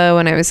manga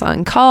when I was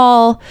on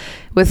call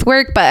with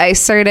work, but I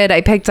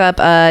picked up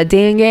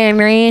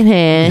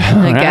Danganronpa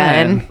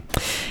again. Right.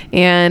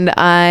 And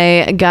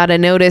I got a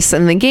notice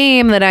in the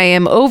game that I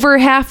am over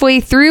halfway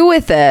through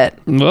with it.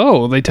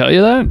 Whoa, they tell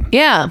you that?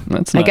 Yeah.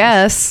 That's nice. I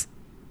guess.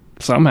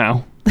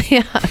 Somehow.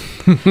 Yeah.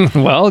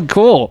 Well,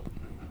 cool.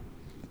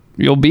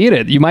 You'll beat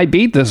it. You might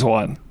beat this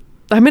one.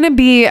 I'm going to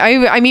be...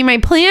 I mean, my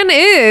plan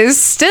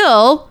is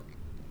still...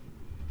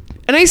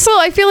 And I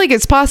feel like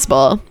it's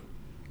possible.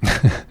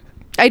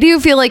 I do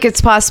feel like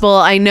it's possible.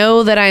 I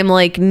know that I'm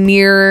like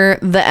near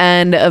the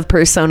end of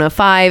Persona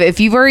 5. If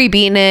you've already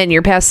beaten it and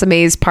you're past the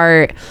maze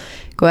part,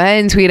 go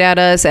ahead and tweet at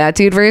us at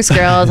Dude vs.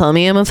 Girl. Tell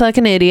me I'm a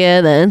fucking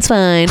idiot. That's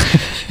fine.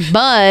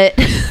 But...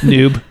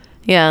 Noob.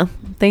 Yeah.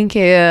 Thank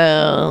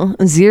you.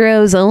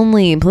 Zeros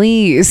only,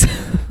 please.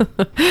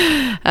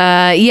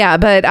 Yeah,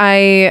 but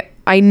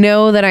I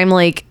know that I'm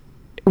like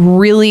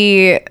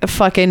really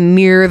fucking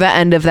near the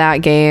end of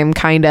that game,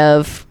 kind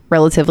of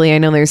relatively. I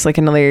know there's like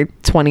another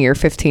 20 or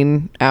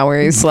 15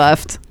 hours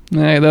left.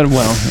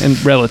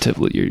 And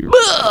relatively, you're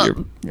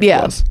yeah,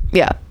 close.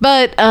 Yeah.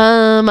 But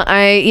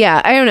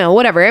I don't know.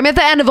 Whatever. I'm at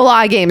the end of a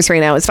lot of games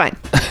right now. It's fine.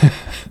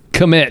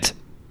 Commit.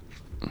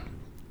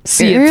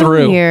 See it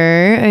through.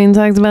 Earlier, I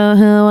talked about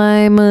how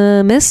I'm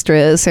a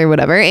mistress or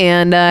whatever,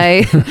 and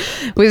I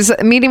was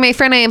meeting my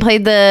friend. I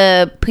played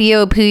the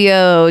Puyo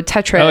Puyo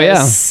Tetris. Oh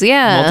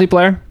yeah.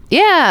 Multiplayer.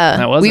 Yeah,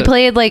 how was we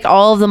played like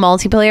all of the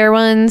multiplayer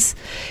ones.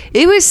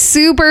 It was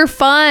super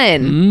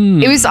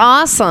fun. It was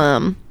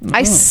awesome.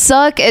 I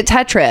suck at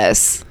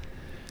Tetris.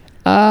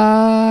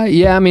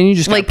 Yeah. I mean, you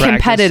just like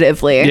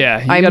competitively.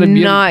 Yeah, I'm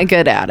not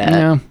good at it.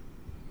 Yeah.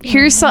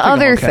 Here's the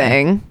other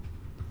thing.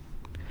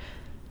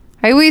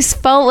 I always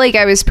felt like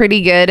I was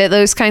pretty good at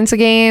those kinds of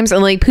games,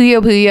 and like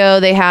Puyo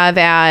Puyo, they have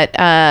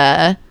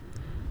at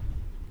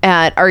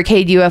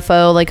Arcade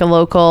UFO, like a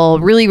local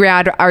really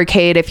rad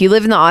arcade. If you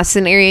live in the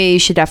Austin area, you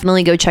should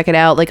definitely go check it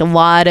out. Like a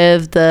lot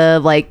of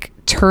the like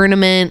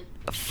tournament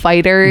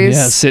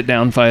fighters, sit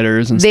down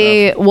fighters, and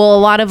stuff. Well, a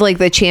lot of like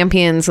the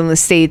champions in the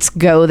States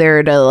go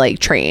there to like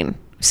train.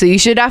 So you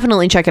should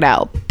definitely check it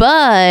out.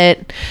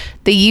 But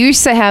they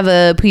used to have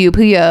a Puyo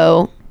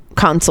Puyo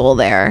console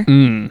there,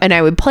 and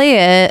I would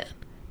play it,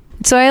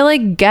 so I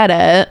like get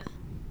it.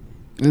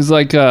 It's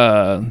like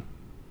they're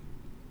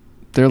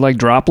like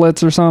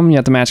droplets or something. You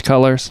have to match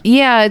colors.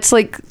 Yeah, it's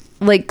like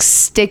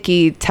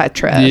sticky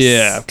Tetris.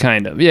 Yeah,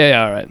 kind of.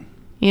 Yeah, all right.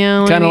 You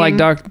know, kind of like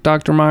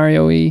Dr.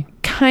 Mario-y.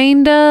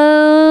 Kind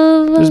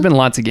of. There's been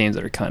lots of games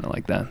that are kind of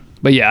like that.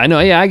 But yeah, I know.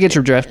 Yeah, I get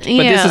your drift.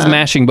 But this is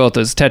mashing both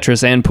as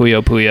Tetris and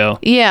Puyo Puyo.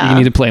 Yeah. You can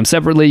either play them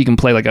separately. You can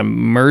play like a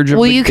merge of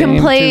Well, you can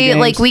play,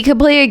 like, we could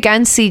play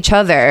against each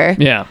other.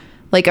 Yeah.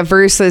 Like a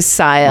versus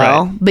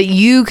style. Right. But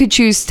you could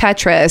choose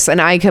Tetris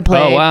and I could play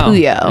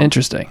Puyo.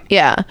 Interesting.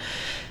 Yeah.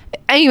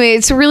 anyway,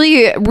 it's a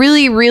really,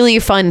 really, really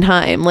fun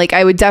time. Like,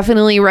 I would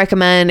definitely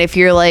recommend if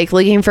you're like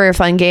looking for a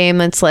fun game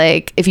that's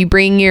like, if you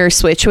bring your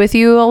Switch with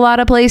you a lot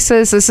of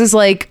places, this is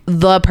like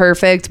the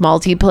perfect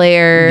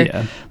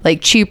multiplayer,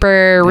 like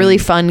cheaper, really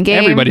fun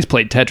game. Everybody's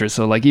played Tetris,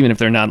 so like even if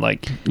they're not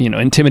like, you know,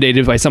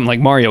 intimidated by something like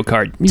Mario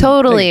Kart.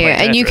 Totally.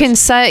 And you can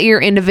set your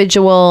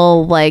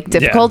individual like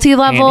difficulty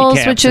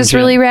levels, which is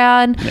really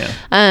rad.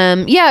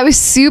 Yeah, it was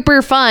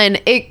super fun,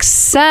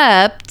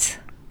 except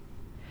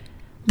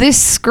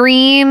this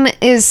screen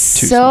is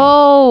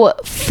so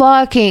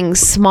fucking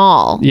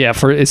small. Yeah,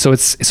 so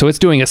it's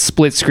doing a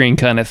split screen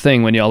kind of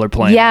thing when y'all are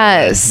playing.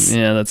 Yes.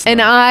 Yeah, that's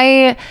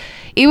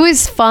it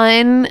was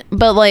fun,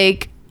 but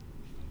like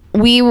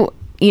I'm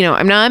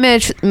not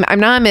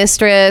a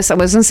mistress. I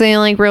wasn't sitting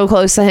like real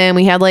close to him.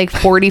 We had like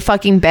 40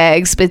 fucking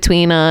bags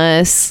between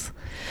us.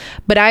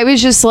 But I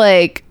was just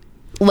like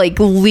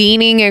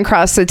leaning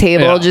across the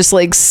table, just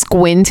like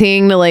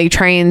squinting to like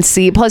try and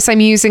see. Plus I'm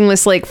using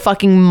this like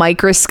fucking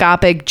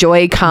microscopic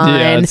Joy-Con.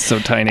 Yeah, it's so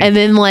tiny. And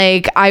then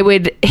like I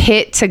would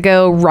hit to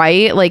go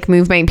right, like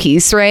move my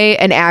piece right,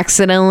 and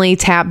accidentally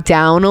tap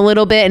down a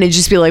little bit, and it'd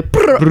just be like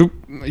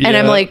and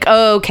I'm like,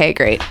 oh, okay,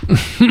 great.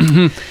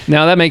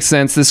 Now that makes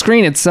sense. The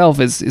screen itself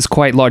is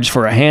quite large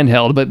for a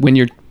handheld, but when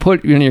you're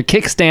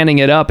kickstanding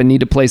it up and need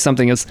to play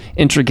something as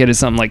intricate as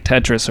something like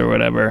Tetris or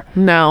whatever,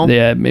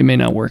 it may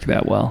not work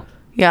that well.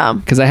 Yeah,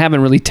 because I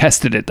haven't really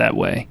tested it that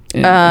way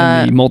in the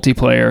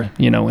multiplayer,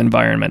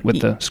 environment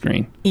with the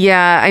screen.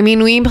 Yeah, I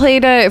mean, we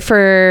played it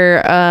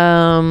for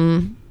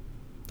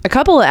a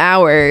couple of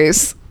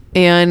hours,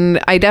 and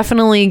I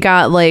definitely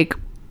got like,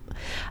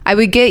 I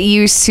would get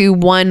used to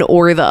one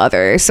or the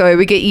other. So I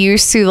would get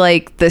used to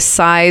like the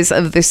size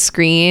of the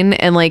screen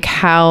and like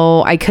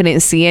how I couldn't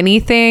see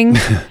anything.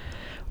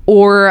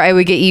 Or I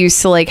would get used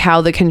to like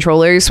how the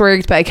controllers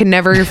worked, but I could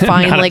never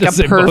find like a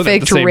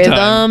perfect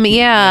rhythm.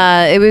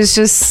 Yeah, it was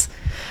just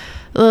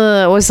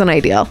it wasn't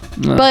ideal.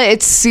 But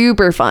it's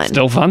super fun.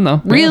 Still fun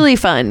though. Really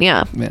fun,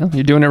 yeah. Yeah,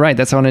 you're doing it right.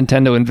 That's how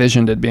Nintendo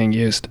envisioned it being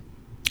used.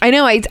 I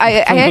know. I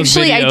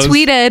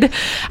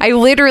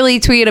literally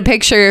tweeted a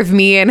picture of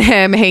me and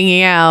him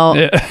hanging out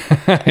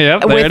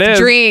with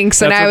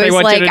drinks, and I was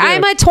like,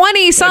 I'm a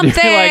 20-something.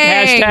 Like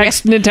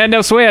hashtag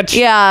Nintendo Switch.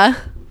 Yeah,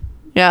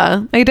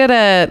 I did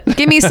it.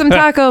 Give me some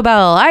Taco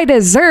Bell. I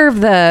deserve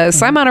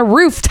this. I'm on a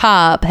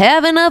rooftop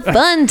having a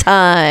fun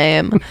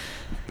time.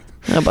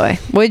 Oh boy,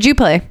 what did you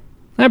play?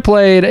 I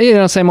played,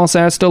 same old,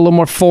 still a little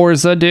more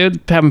Forza,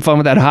 dude. Having fun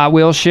with that Hot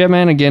Wheels shit,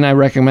 man. Again, I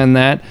recommend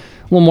that. A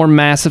little more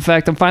Mass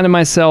Effect. I'm finding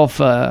myself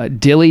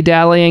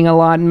dilly-dallying a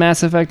lot in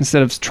Mass Effect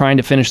instead of trying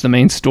to finish the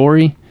main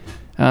story.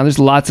 There's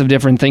lots of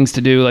different things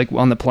to do, like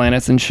on the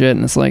planets and shit,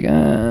 and it's like,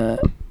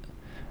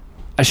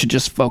 I should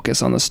just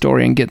focus on the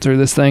story and get through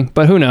this thing.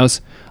 But who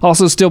knows?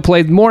 Also still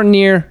played more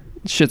Nier.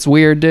 Shit's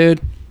weird, dude.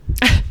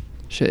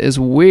 Shit is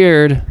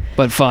weird,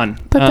 but fun.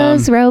 But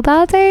those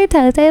robots are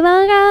totally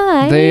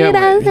yeah,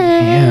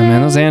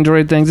 man, those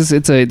android things.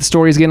 The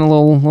story's getting a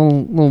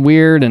little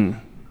weird, and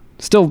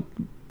still,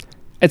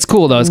 it's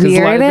cool though. It's because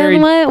weird very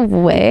in what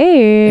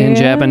way? In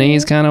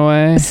Japanese kind of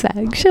way.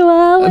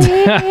 Sexually.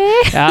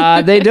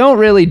 They don't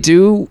really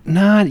do,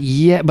 not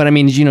yet. But I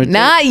mean,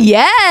 not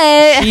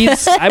yet.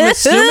 I'm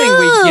assuming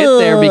we get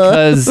there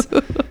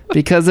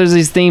because there's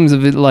these themes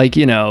of it, like,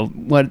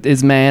 what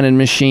is man and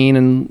machine,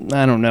 and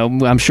I don't know.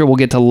 I'm sure we'll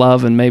get to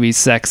love and maybe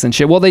sex and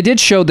shit. Well, they did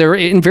show there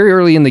very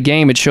early in the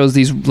game. It shows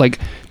these like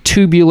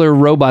tubular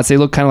robots. They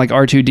look kind of like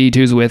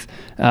R2-D2s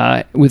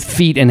with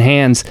feet and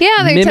hands.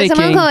 Yeah,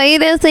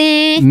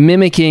 they're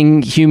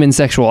mimicking human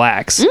sexual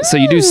acts. So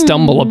you do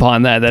stumble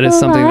upon that. That is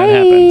something that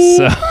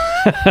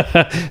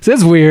happens. So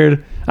it's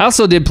weird. I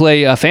also did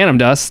play Phantom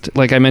Dust,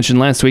 like I mentioned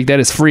last week. That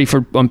is free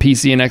on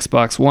PC and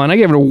Xbox One. I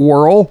gave it a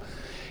whirl.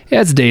 Yeah,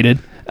 it's dated.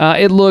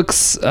 It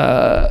looks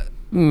like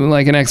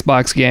an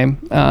Xbox game.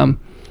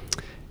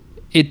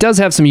 It does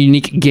have some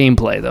unique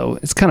gameplay, though.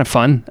 It's kind of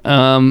fun.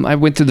 I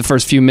went through the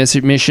first few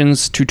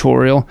missions,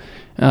 tutorial.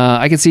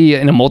 I can see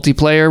in a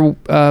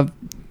multiplayer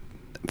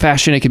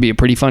fashion, it could be a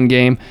pretty fun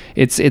game.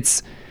 It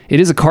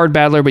is a card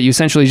battler, but you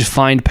essentially just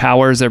find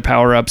powers. They're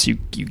power-ups. You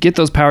get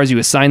those powers, you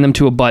assign them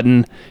to a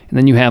button, and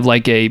then you have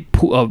like a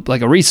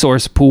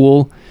resource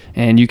pool,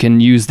 and you can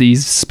use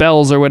these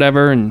spells or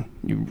whatever, and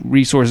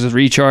resources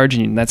recharge,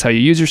 and that's how you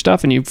use your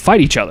stuff, and you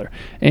fight each other.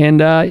 And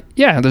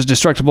there's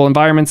destructible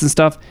environments and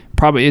stuff.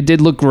 Probably it did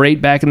look great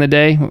back in the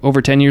day,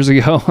 over 10 years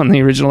ago on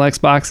the original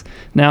Xbox.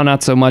 Now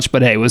not so much,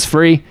 but hey, it was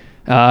free.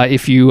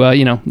 If you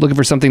looking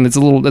for something that's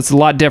a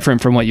lot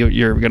different from what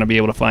you're going to be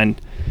able to find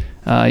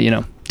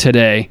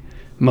today,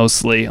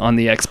 mostly on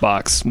the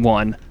Xbox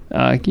One.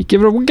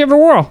 Give it a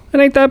whirl. It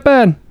ain't that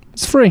bad.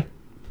 It's free.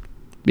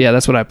 Yeah,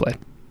 that's what I played.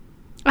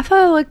 I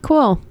thought it looked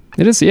cool.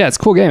 It is, yeah, it's a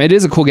cool game. It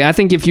is a cool game. I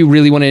think if you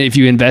really want to, if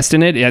you invest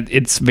in it,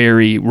 it's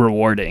very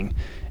rewarding.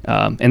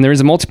 And there is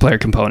a multiplayer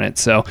component,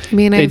 so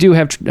they do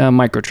have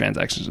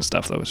microtransactions and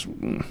stuff, though, which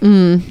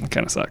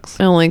kind of sucks.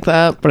 I don't like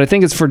that. But I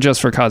think it's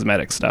just for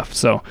cosmetic stuff.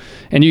 So,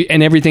 and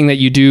everything that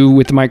you do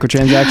with the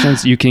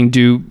microtransactions, you can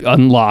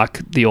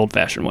unlock the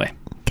old-fashioned way.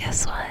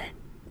 Guess what?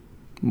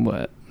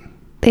 What?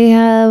 They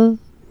have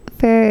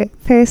for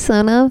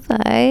Persona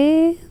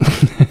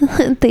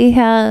 5. They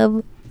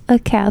have a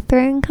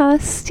Catherine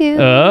costume.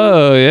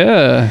 Oh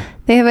yeah.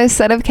 They have a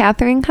set of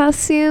Catherine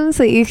costumes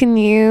that you can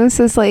use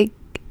as like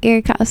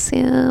your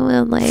costume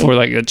and like for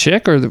like a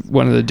chick or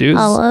one of the dudes.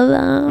 All of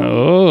them.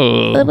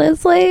 Oh. It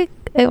was like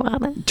I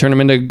want it. Turn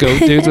them into goat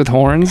dudes with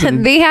horns.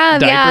 And they have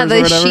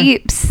the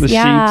sheeps. The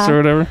sheeps or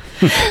whatever.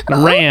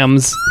 The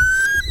rams.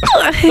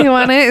 I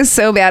want it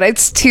so bad.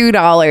 It's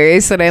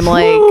 $2, and I'm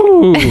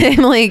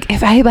like,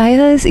 if I buy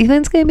this,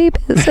 Ethan's gonna be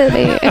pissed at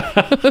me.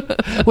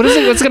 What is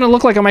it? What's gonna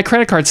look like on my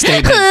credit card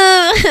statement?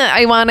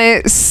 I want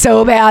it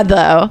so bad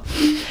though,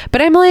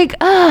 but I'm like,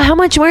 how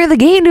much more of the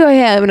game do I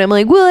have? And I'm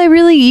like, will I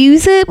really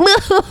use it?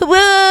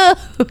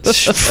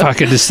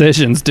 Fucking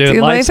decisions, dude.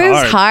 Life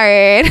is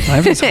hard.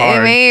 Life is hard.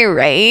 Am I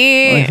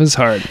right? Life is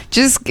hard.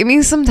 Just give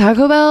me some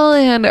Taco Bell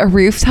and a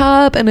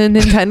rooftop and a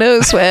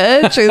Nintendo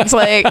Switch. It's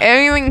like I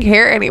don't even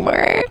care anymore.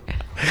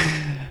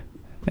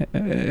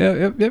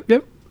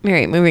 Yep. All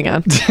right, moving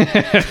on.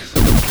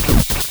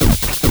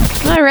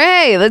 All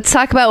right, let's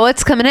talk about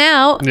what's coming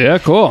out. Yeah,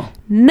 cool.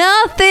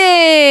 Nothing.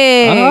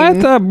 I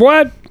thought,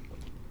 what?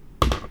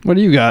 What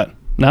do you got?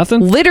 Nothing?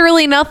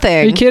 Literally nothing.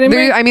 Are you kidding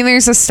me? I mean,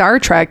 there's a Star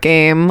Trek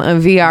game, a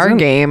VR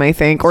game, I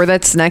think, or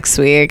that's next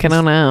week. I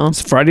don't know.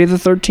 Is Friday the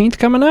 13th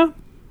coming out?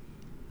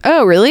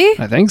 Oh, really?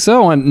 I think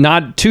so. On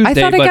not Tuesday, I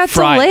thought it but got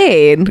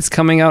Friday. delayed. It's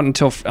coming out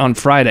on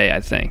Friday, I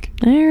think.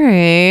 All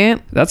right.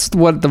 That's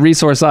what the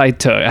resource I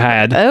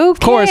had. Okay. Of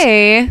course.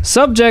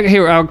 Subject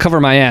here. I'll cover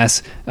my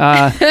ass.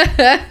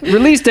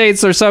 Release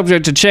dates are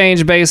subject to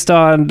change based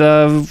on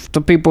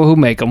the people who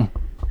make them.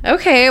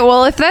 Okay,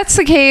 well, if that's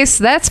the case,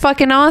 that's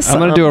fucking awesome. I'm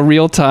going to do a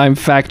real-time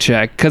fact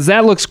check, because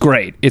that looks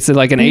great. It's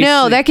like an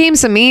No, that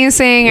game's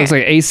amazing. It looks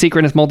like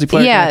asynchronous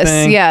multiplayer kind of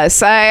thing.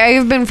 Yes.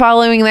 I've been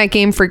following that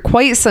game for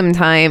quite some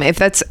time. If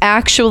that's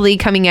actually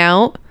coming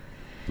out,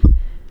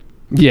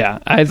 yeah,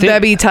 I think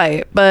that'd be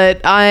tight.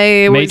 But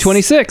May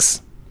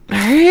 26th. All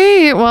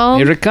right, well.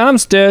 Here it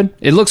comes, dude.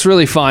 It looks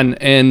really fun,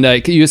 and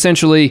you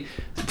essentially,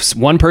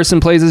 one person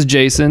plays as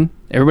Jason,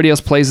 everybody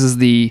else plays as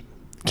the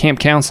camp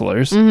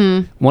counselors.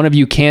 Mm-hmm. One of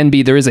you can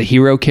be, there is a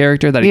hero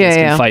character that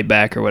can fight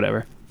back or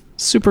whatever.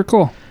 Super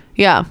cool.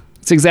 Yeah.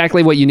 It's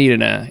exactly what you need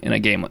in a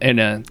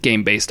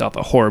game based off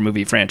a horror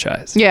movie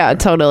franchise. Yeah,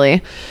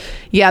 totally.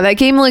 Yeah, that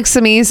game looks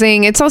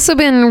amazing. It's also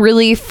been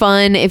really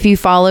fun if you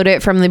followed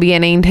it from the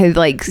beginning to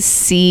like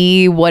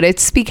see what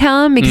it's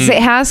become, because it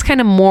has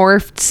kind of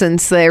morphed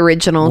since the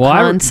original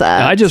concept.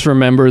 I just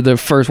remember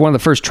one of the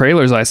first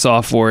trailers I saw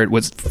for it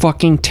was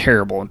fucking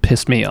terrible and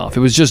pissed me off. It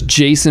was just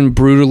Jason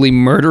brutally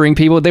murdering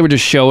people. They were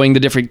just showing the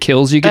different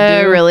kills you could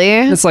do. Really?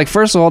 It's like,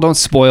 first of all, don't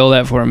spoil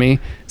that for me.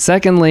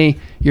 Secondly,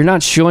 you're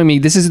not showing me,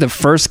 this is the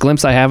first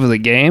glimpse I have of the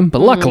game, but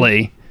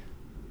luckily,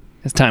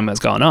 as time has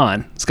gone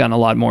on, it's gotten a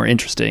lot more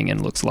interesting and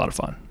looks a lot of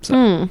fun.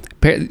 So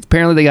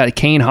apparently they got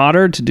Kane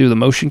Hodder to do the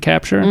motion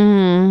capture.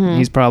 Mm-hmm.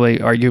 He's probably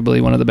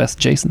arguably one of the best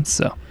Jasons.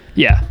 So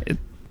yeah,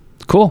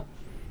 cool.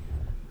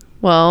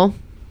 Well,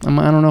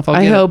 I don't know if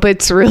I hope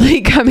it's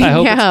really coming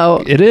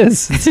out. It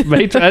is.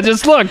 I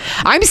just looked.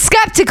 I'm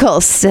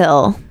skeptical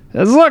still.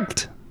 I just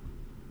looked.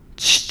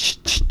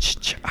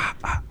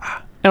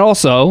 And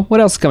also, what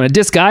else is coming?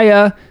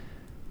 Disgaea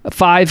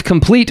 5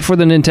 complete for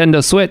the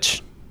Nintendo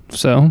Switch.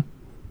 So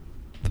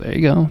there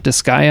you go.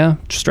 Disgaea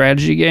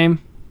strategy game.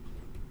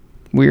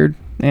 Weird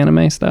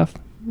anime stuff.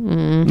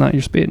 Not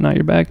your speed, not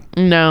your bag.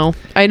 No.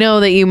 I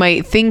know that you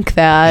might think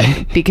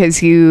that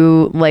because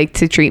you like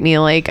to treat me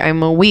like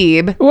I'm a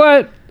weeb.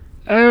 What?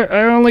 I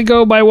only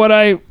go by what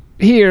I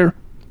hear.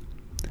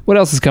 What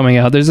else is coming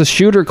out? There's a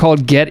shooter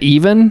called Get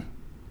Even.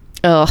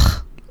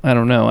 Ugh. I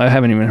don't know. I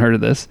haven't even heard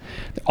of this.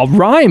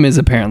 Rhyme is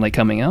apparently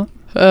coming out.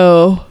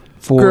 Oh.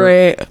 For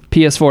great.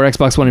 PS4,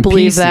 Xbox One, and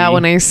Believe PC. that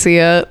when I see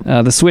it.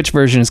 The Switch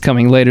version is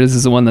coming later. This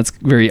is the one that's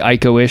very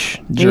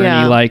Ico-ish,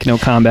 Journey-like, no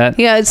combat.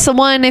 Yeah, it's the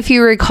one, if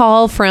you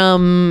recall,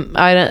 from,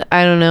 I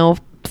don't know,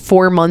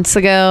 4 months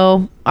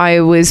ago.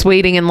 I was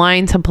waiting in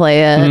line to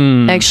play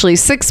it. Actually,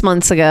 6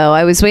 months ago.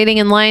 I was waiting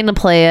in line to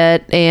play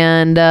it,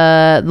 and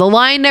the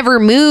line never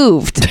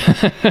moved.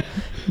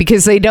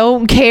 Because they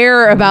don't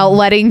care about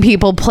letting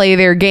people play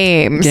their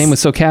games. The game was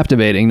so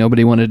captivating,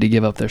 nobody wanted to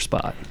give up their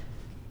spot.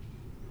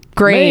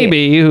 Great.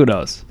 Maybe, who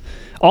knows?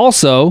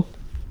 Also,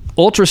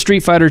 Ultra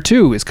Street Fighter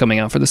 2 is coming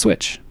out for the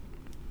Switch.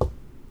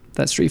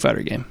 That Street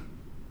Fighter game.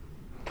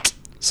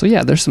 So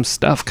yeah, there's some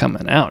stuff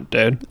coming out,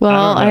 dude.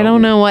 Well, I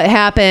don't know what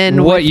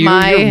happened. What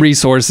your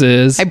resource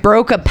is. I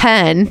broke a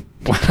pen.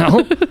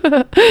 Well.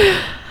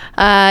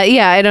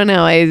 Yeah, I don't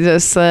know. I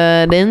just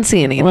didn't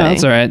see anything. Well,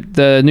 that's all right.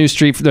 The new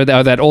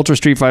that Ultra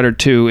Street Fighter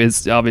 2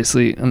 is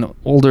obviously an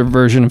older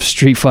version of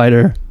Street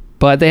Fighter,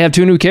 but they have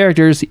 2 new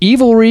characters,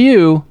 Evil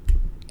Ryu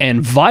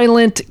and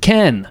Violent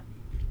Ken.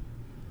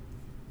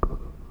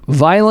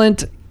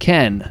 Violent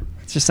Ken.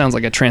 It just sounds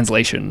like a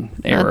translation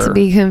error. Not to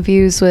be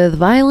confused with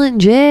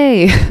Violent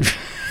J.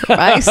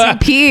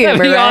 ICP, am I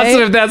right?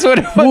 Awesome if that's what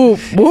it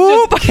was.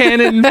 Whoop. Just Ken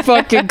in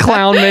fucking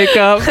clown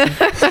makeup.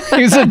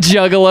 He was a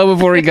juggalo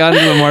before he got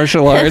into the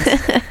martial arts.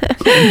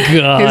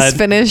 God. His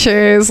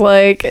finisher is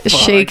like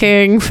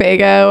shaking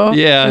Faygo.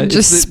 Yeah. And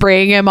just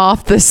spraying him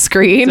off the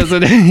screen.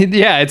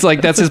 Yeah, it's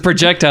like that's his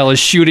projectile is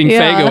shooting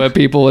Faygo at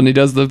people, and he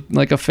does the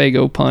like a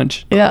Faygo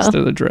punch instead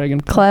of the dragon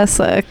punch.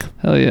 Classic.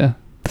 Hell yeah.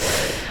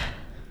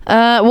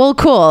 Well,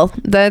 cool.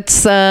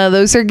 That's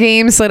those are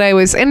games that I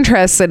was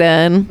interested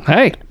in.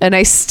 Hey. And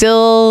I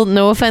still,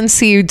 no offense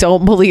to you,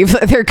 don't believe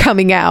that they're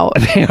coming out.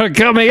 They are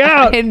coming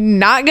out. I'm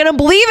not going to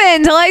believe it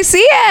until I see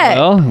it.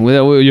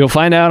 Well, you'll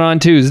find out on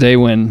Tuesday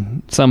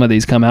when some of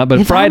these come out. But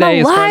if Friday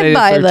is Friday the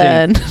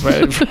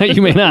 13th. Then.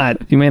 You may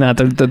not. You may not.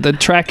 The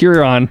track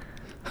you're on.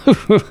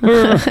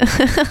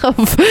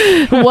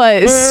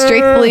 What?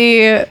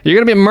 Strictly. You're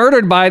going to be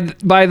murdered by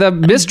the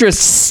mistress.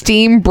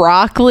 Steamed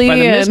broccoli. By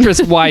the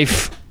mistress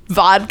wife.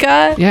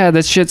 Vodka? Yeah,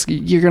 that shit's,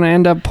 you're gonna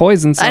end up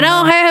poisoned somehow. I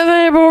don't have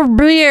any more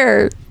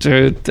beer.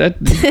 Dude,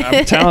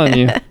 I'm telling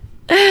you.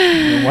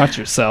 Watch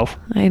yourself.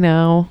 I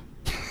know.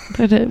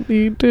 I didn't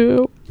mean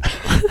to.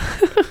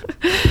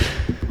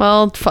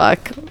 Well,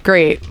 fuck.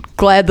 Great.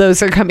 Glad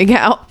those are coming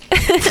out.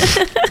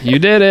 You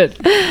did it.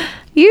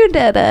 You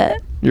did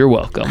it. You're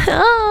welcome.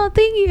 Oh,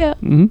 thank you.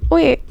 Mm-hmm.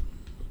 Wait.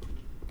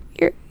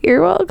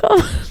 You're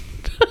welcome.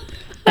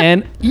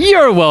 And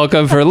you're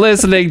welcome for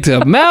listening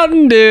to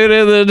Mountain Dude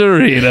and the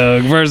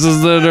Dorito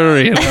versus the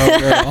Dorito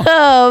Girl.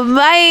 Oh,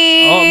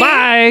 bye. Oh,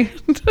 bye.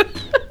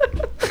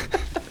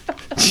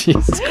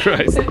 Jesus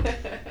Christ.